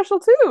listener special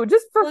too,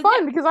 just for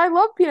fun, because I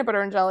love peanut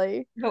butter and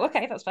jelly. Oh,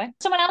 okay, that's fine.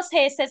 Someone else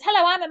here says,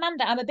 hello, I'm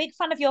Amanda. I'm a big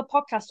fan of your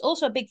podcast,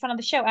 also a big fan of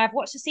the show. I've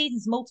watched the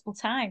seasons multiple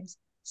times.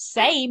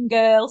 Same,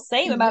 girl.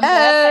 Same, Amanda.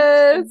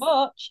 Yes. Thank you so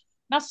much.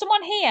 Now,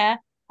 someone here,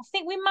 I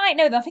think we might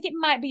know them. I think it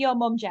might be your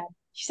mum, Jen.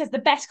 She says, the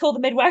best Call the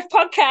Midwife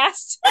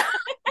podcast.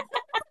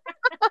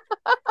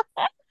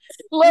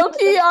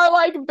 Low-key our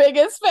like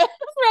biggest fans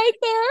right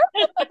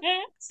there.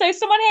 So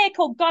someone here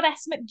called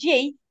Goddess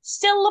McG,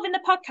 still loving the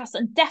podcast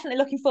and definitely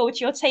looking forward to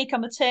your take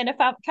on the Turner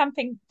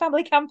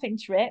family camping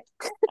trip.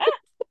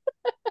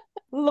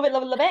 Love it,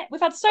 love it, love it.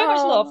 We've had so much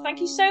love. Thank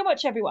you so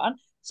much, everyone.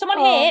 Someone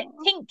here,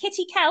 Pink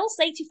Kitty Kels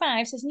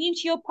 85, says new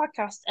to your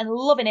podcast and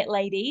loving it,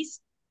 ladies.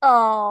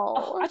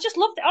 I just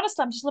loved it.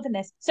 Honestly, I'm just loving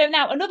this. So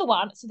now another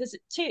one. So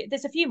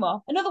there's a few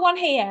more. Another one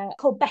here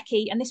called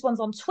Becky, and this one's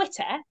on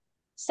Twitter.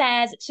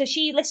 Says, so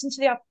she listened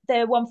to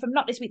the one from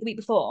not this week, the week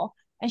before,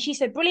 And she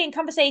said, brilliant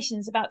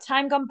conversations about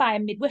time gone by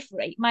and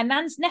midwifery. My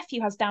nan's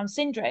nephew has Down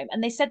syndrome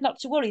and they said not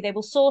to worry, they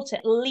will sort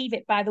it, leave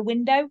it by the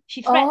window.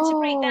 She threatened to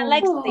break their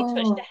legs if they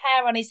touched the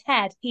hair on his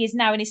head. He is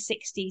now in his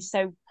 60s,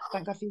 so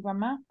thank God for you,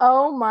 Grandma.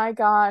 Oh my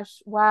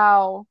gosh.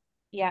 Wow.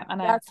 Yeah, I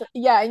know.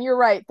 And you're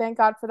right. Thank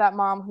God for that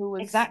mom who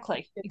was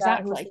exactly. So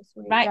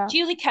right. Yeah.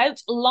 Julie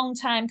Coates, a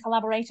long-time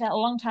collaborator, a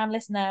long-time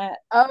listener.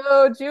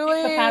 Oh,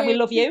 Julie. Super fan, we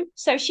love you.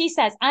 So she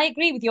says, I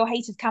agree with your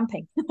hate of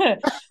camping.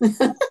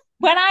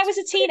 When I was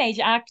a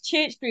teenager, our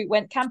church group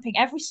went camping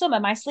every summer.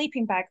 My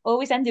sleeping bag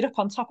always ended up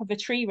on top of a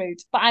tree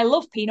root, but I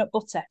love peanut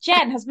butter.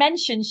 Jen has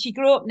mentioned she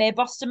grew up near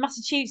Boston,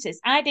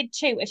 Massachusetts. I did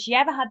too. Has she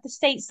ever had the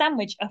state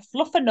sandwich, a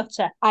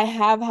fluffernutter? I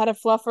have had a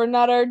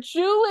fluffernutter.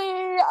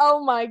 Julie!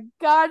 Oh my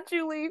God,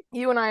 Julie.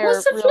 You and I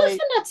What's are really...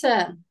 What's a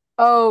fluffernutter?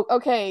 Oh,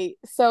 okay.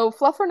 So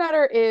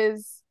fluffernutter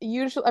is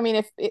usually, I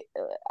mean,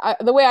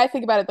 the way I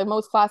think about it, the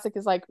most classic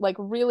is like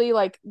really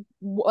like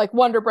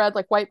Wonder Bread,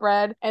 like white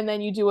bread, and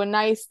then you do a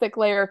nice thick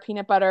layer of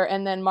peanut butter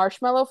and then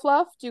marshmallow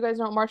fluff. Do you guys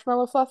know what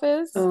marshmallow fluff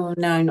is? Oh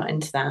no, not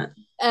into that.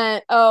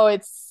 And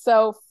it's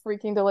so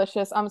freaking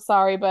delicious. I'm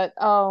sorry, but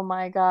oh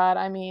my God.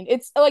 I mean,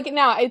 it's like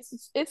now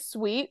it's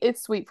sweet.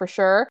 It's sweet for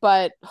sure,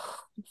 but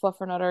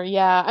fluffernutter,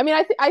 yeah. I mean,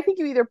 I think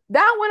you either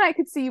that one I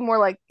could see you more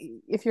like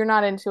if you're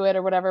not into it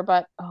or whatever,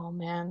 but oh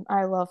man,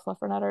 I love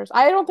fluffernutters.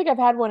 I don't think I've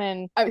had one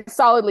in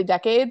solidly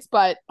decades,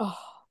 but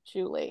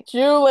Julie.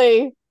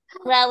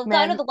 Well, we've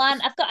got another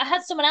one. I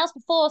had someone else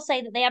before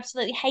say that they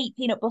absolutely hate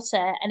peanut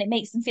butter and it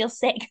makes them feel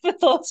sick the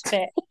thought of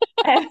it.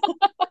 I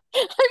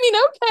mean,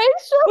 okay,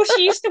 sure. Well,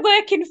 she used to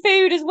work in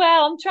food as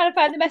well. I'm trying to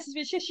find the message,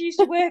 but she used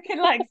to work in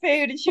like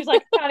food, and she was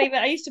like,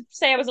 I used to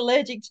say I was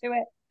allergic to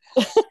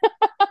it.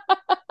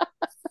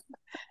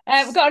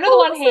 We've got another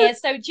one here.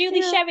 So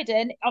Julie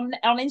Sheridan on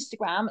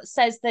Instagram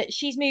says that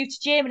she's moved to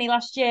Germany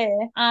last year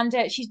and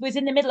she was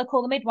in the middle of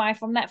Call the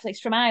Midwife on Netflix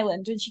from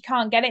Ireland and she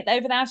can't get it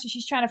over there, so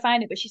she's trying to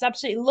find it, but she's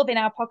absolutely loving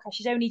our podcast.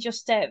 She's only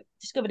just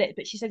discovered it,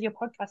 but she said your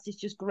podcast is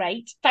just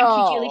great. Thank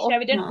you, Julie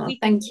Sheridan.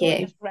 Thank you.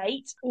 It's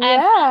great.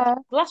 Yeah.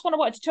 The last one I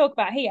wanted to talk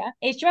about here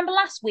is, do you remember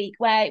last week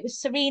where it was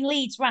Serene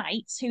Leeds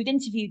Wright who'd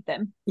interviewed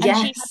them? And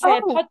she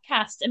had her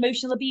podcast,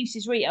 Emotional Abuse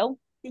is Real.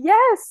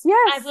 Yes.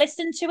 I've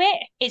listened to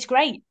it. It's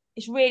great.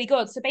 It's really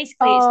good. So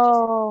basically, it's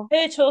just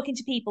her talking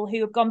to people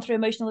who have gone through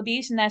emotional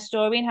abuse and their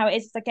story and how it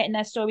is like getting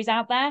their stories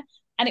out there.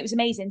 And it was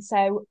amazing.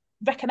 So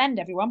recommend,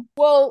 everyone.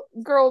 Well,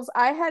 girls,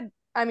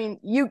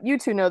 you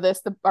two know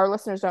this. Our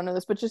listeners don't know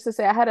this, but just to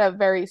say, I had a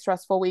very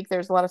stressful week.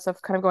 There's a lot of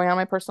stuff kind of going on in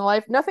my personal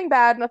life. Nothing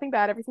bad.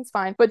 Everything's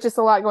fine, but just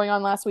a lot going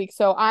on last week.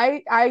 So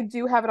I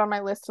do have it on my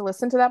list to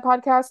listen to that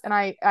podcast. And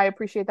I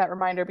appreciate that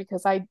reminder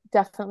because I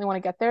definitely want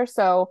to get there.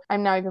 So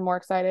I'm now even more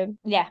excited.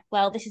 Yeah.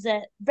 Well, this is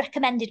a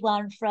recommended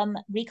one from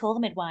Recall the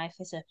Midwife.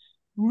 It's a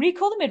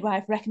Recall the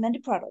Midwife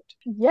recommended product.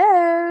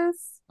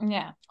 Yes.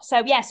 Yeah.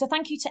 So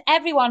thank you to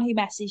everyone who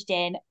messaged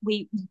in.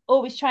 We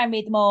always try and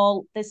read them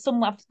all. There's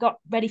some I've got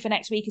ready for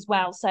next week as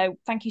well. So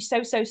thank you so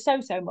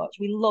much.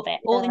 We love it.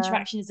 All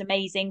interaction is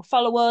amazing.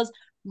 Follow us,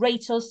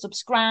 rate us,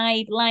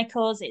 subscribe, like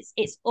us.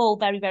 It's all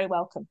very, very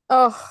welcome.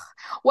 Oh,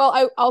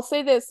 well, I'll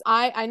say this.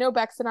 I know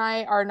Bex and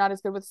I are not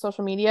as good with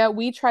social media.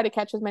 We try to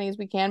catch as many as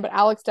we can, but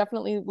Alex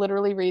definitely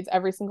literally reads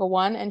every single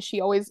one. And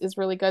she always is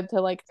really good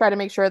to like try to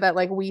make sure that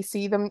like we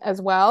see them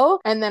as well.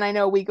 And then I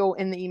know we go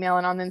in the email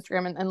and on the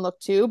Instagram and look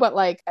too, but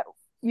like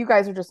you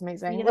guys are just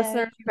amazing.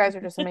 Listeners, you guys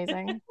are just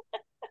amazing.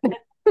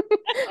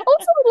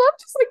 Also, I love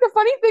just like the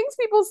funny things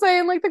people say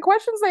and like the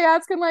questions they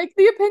ask and like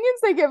the opinions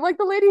they give. Like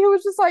the lady who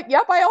was just like,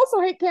 yep, I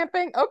also hate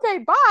camping. Okay,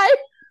 bye.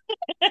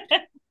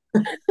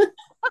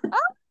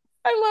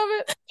 I love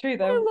it. True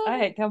though. I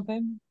hate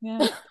camping.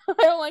 Yeah.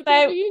 I don't like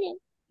camping either.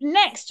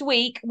 Next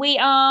week we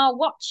are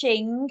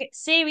watching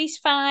series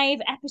 5,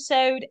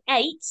 episode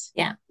 8.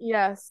 Yeah.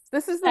 Yes.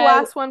 This is the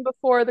last one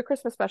before the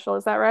Christmas special,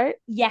 is that right?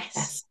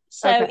 Yes.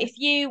 So if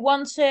you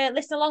want to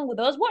listen along with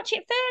us, watch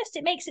it first.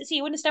 It makes it so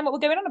you understand what we're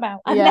going on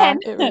about. And then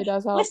it really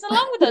does help. Listen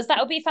along with us. That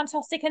would be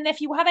fantastic. And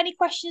if you have any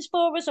questions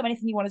for us or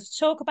anything you want us to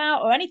talk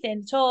about or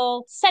anything at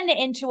all, send it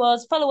in to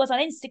us. Follow us on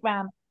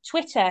Instagram,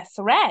 Twitter,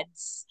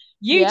 Threads,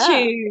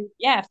 YouTube,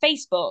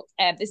 Facebook.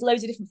 There's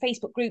loads of different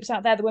Facebook groups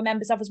out there that we're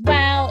members of as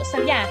well.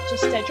 So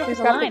just drop us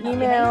a line.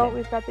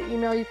 We've got the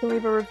email. You can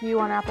leave a review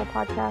on Apple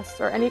Podcasts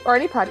or any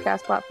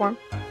podcast platform.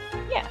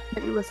 Yeah,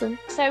 that you listen.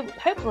 So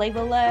hopefully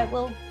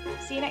we'll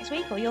see you next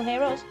week, or you'll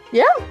hear us.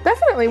 Yeah,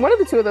 definitely. One of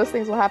the two of those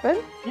things will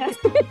happen. Yeah.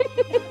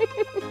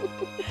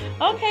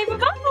 Okay,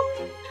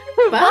 bye-bye.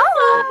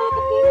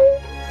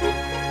 Bye.